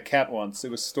nearly get a cat once.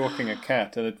 It was stalking a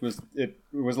cat, and it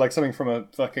was like something from a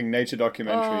fucking nature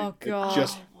documentary. Oh, God. It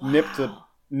just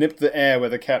nipped the air where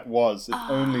the cat was. It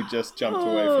only just jumped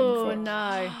away from the Oh, fox.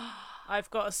 no. I've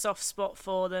got a soft spot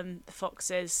for them, the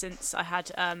foxes, since I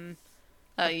had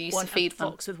Oh, you used one to feed them.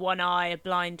 fox with one eye, a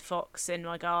blind fox in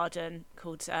my garden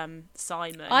called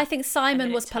Simon. I think And Simon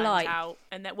then was it turned polite. Out,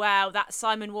 and that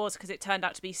Simon was because it turned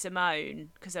out to be Simone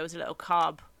because there was a little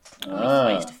cub. Ah.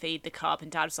 I used to feed the cub, and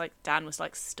Dan was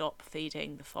like, "Stop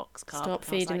feeding the fox cub." Stop And I was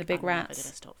feeding like, the big I'm rats. Never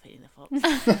gonna stop feeding the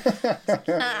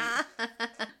fox.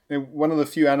 They're one of the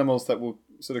few animals that will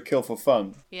sort of kill for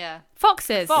fun. Yeah.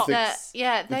 Foxes. Fox.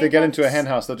 Yeah, If they get into a hen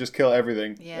house, they'll just kill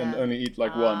everything Yeah. and only eat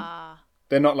like one. Ah.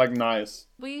 They're not like nice.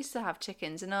 We used to have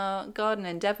chickens in our garden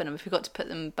in Devon, and we forgot to put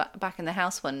them back in the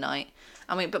house one night.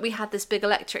 But we had this big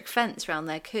electric fence around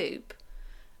their coop,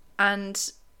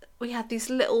 and we had these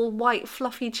little white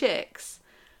fluffy chicks.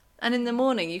 And in the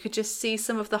morning, you could just see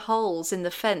some of the holes in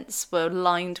the fence were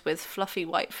lined with fluffy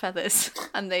white feathers,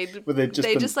 and they'd Well, they'd just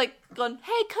been- just like gone,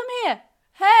 "Hey, come here!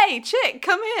 Hey, chick,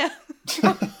 come here!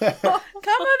 Come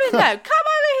over now! Come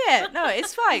over here! No,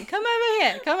 it's fine. Come over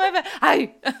here! Come over!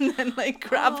 Hey!" And then like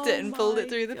grabbed it and pulled it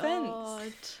through the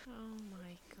fence. Oh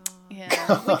my god.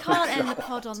 Yeah. We can't end the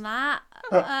pod on that.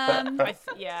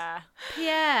 Yeah.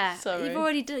 Pierre, Sorry.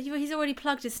 he's already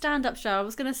plugged his stand-up show. I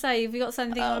was going to say, have you got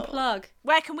something you want to plug?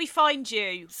 Where can we find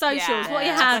you? Socials, Yeah. what are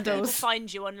your Where can handles? people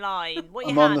find you online? What are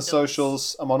I'm your on the handles?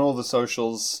 socials. I'm on all the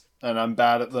socials, and I'm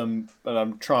bad at them, but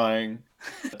I'm trying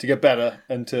to get better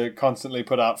and to constantly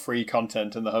put out free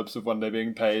content in the hopes of one day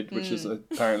being paid, which is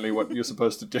apparently what you're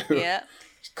supposed to do. Yeah.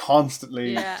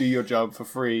 Constantly Yeah. do your job for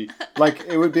free. Like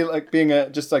it would be like being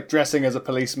just like dressing as a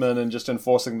policeman and just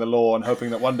enforcing the law and hoping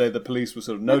that one day the police will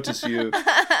sort of notice you. Oh,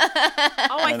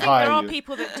 I and think hire there are you.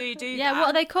 people that do Yeah, that. what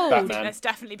are they called? Batman. There's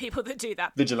definitely people that do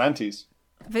that. Vigilantes.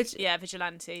 Yeah,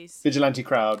 vigilantes. Vigilante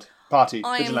crowd. Party.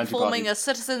 I am Vigilante forming party. a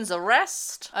citizen's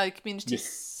arrest. Oh, community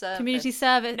service. Community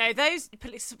service. No, those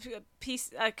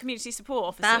community support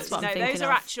officers. That's what I'm no, thinking those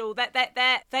are of. actual.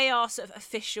 They are sort of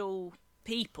official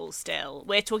people still.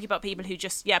 We're talking about people who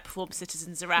just perform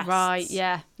citizens' arrests. Right,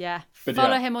 yeah. But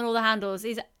Follow yeah. him on all the handles.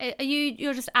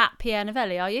 You're just at Pierre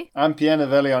Novelli, are you? I'm Pierre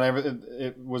Novelli on everything.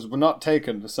 It was not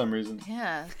taken for some reason.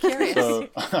 Yeah, curious. So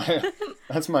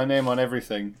that's my name on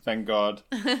everything, thank God.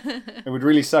 It would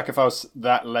really suck if I was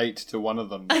that late to one of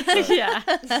them. Yeah.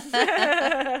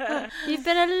 You've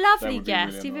been a lovely would be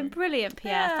guest. really You've been annoying. brilliant,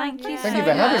 Pierre. Thank you so Thank you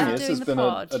for having me. much This for has doing been the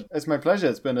pod. it's my pleasure.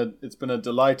 It's been a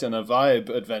delight and a vibe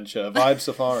adventure, a vibe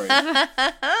safari.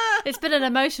 It's been an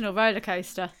emotional roller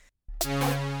coaster.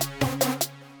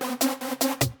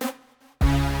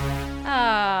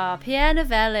 Pierre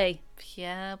Novelli.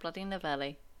 Pierre bloody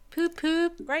Novelli. Poop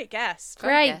poop. Great guest.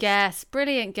 Great guest.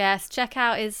 Brilliant guest. Check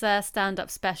out his stand-up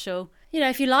special. You know,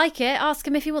 if you like it, ask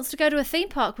him if he wants to go to a theme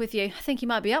park with you. I think he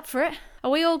might be up for it. Are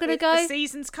we all going to go? The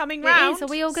season's coming It round. is. Are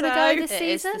we all going to go this It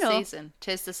is season? the or season.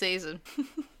 'Tis the season.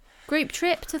 group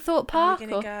trip to Thorpe Are Park? we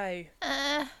or... going to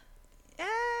go?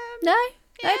 No?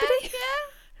 Nobody?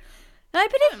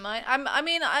 Nobody? Don't mind. I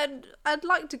mean, I'd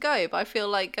like to go, but I feel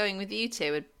like going with you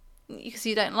two would, because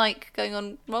you don't like going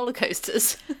on roller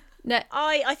coasters. No.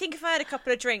 I think if I had a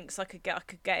couple of drinks, I could get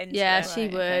into Yeah, it. she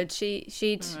Right, would. okay.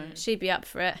 She'd be up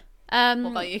for it. What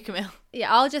about you, Camille?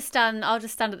 Yeah, I'll just stand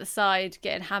at the side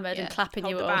getting hammered and Yeah. clapping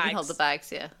Hold you the all. bag. You can hold the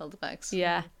bags, yeah. Hold the bags.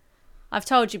 Yeah. I've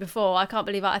told you before, I can't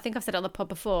believe I think I've said it on the pod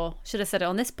before. Should have said it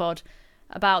on this pod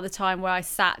about the time where I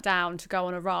sat down to go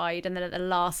on a ride and then at the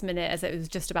last minute as it was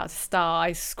just about to start,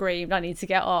 I screamed, I need to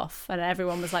get off, and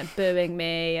everyone was like booing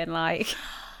me and like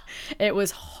it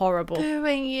was horrible.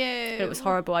 Booing you. It was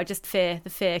horrible. The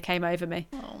fear came over me.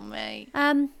 Oh, mate.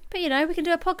 But you know, we can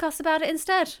do a podcast about it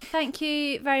instead. Thank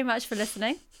you very much for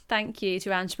listening. Thank you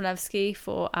to Anne Chmielewski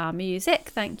for our music.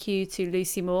 Thank you to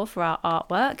Lucy Moore for our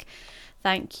artwork.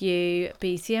 Thank you,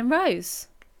 Beatty and Rose.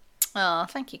 Oh,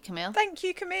 thank you, Camille. Thank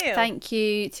you, Camille. Thank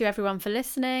you to everyone for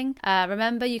listening.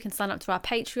 Remember, you can sign up to our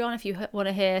Patreon if you want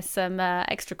to hear some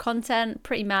extra content.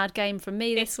 Pretty mad game from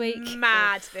me this week.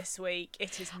 Mad this week.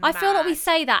 It is mad. I feel like we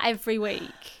say that every week.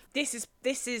 This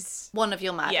is One of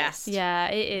your maddest. yes. Yeah,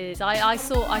 it is. I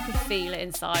thought I could feel it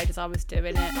inside as I was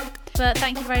doing it. But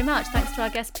thank you very much. Thanks to our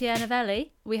guest, Pierre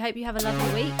Novelli. We hope you have a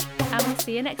lovely week and we'll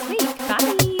see you next week.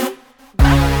 Bye.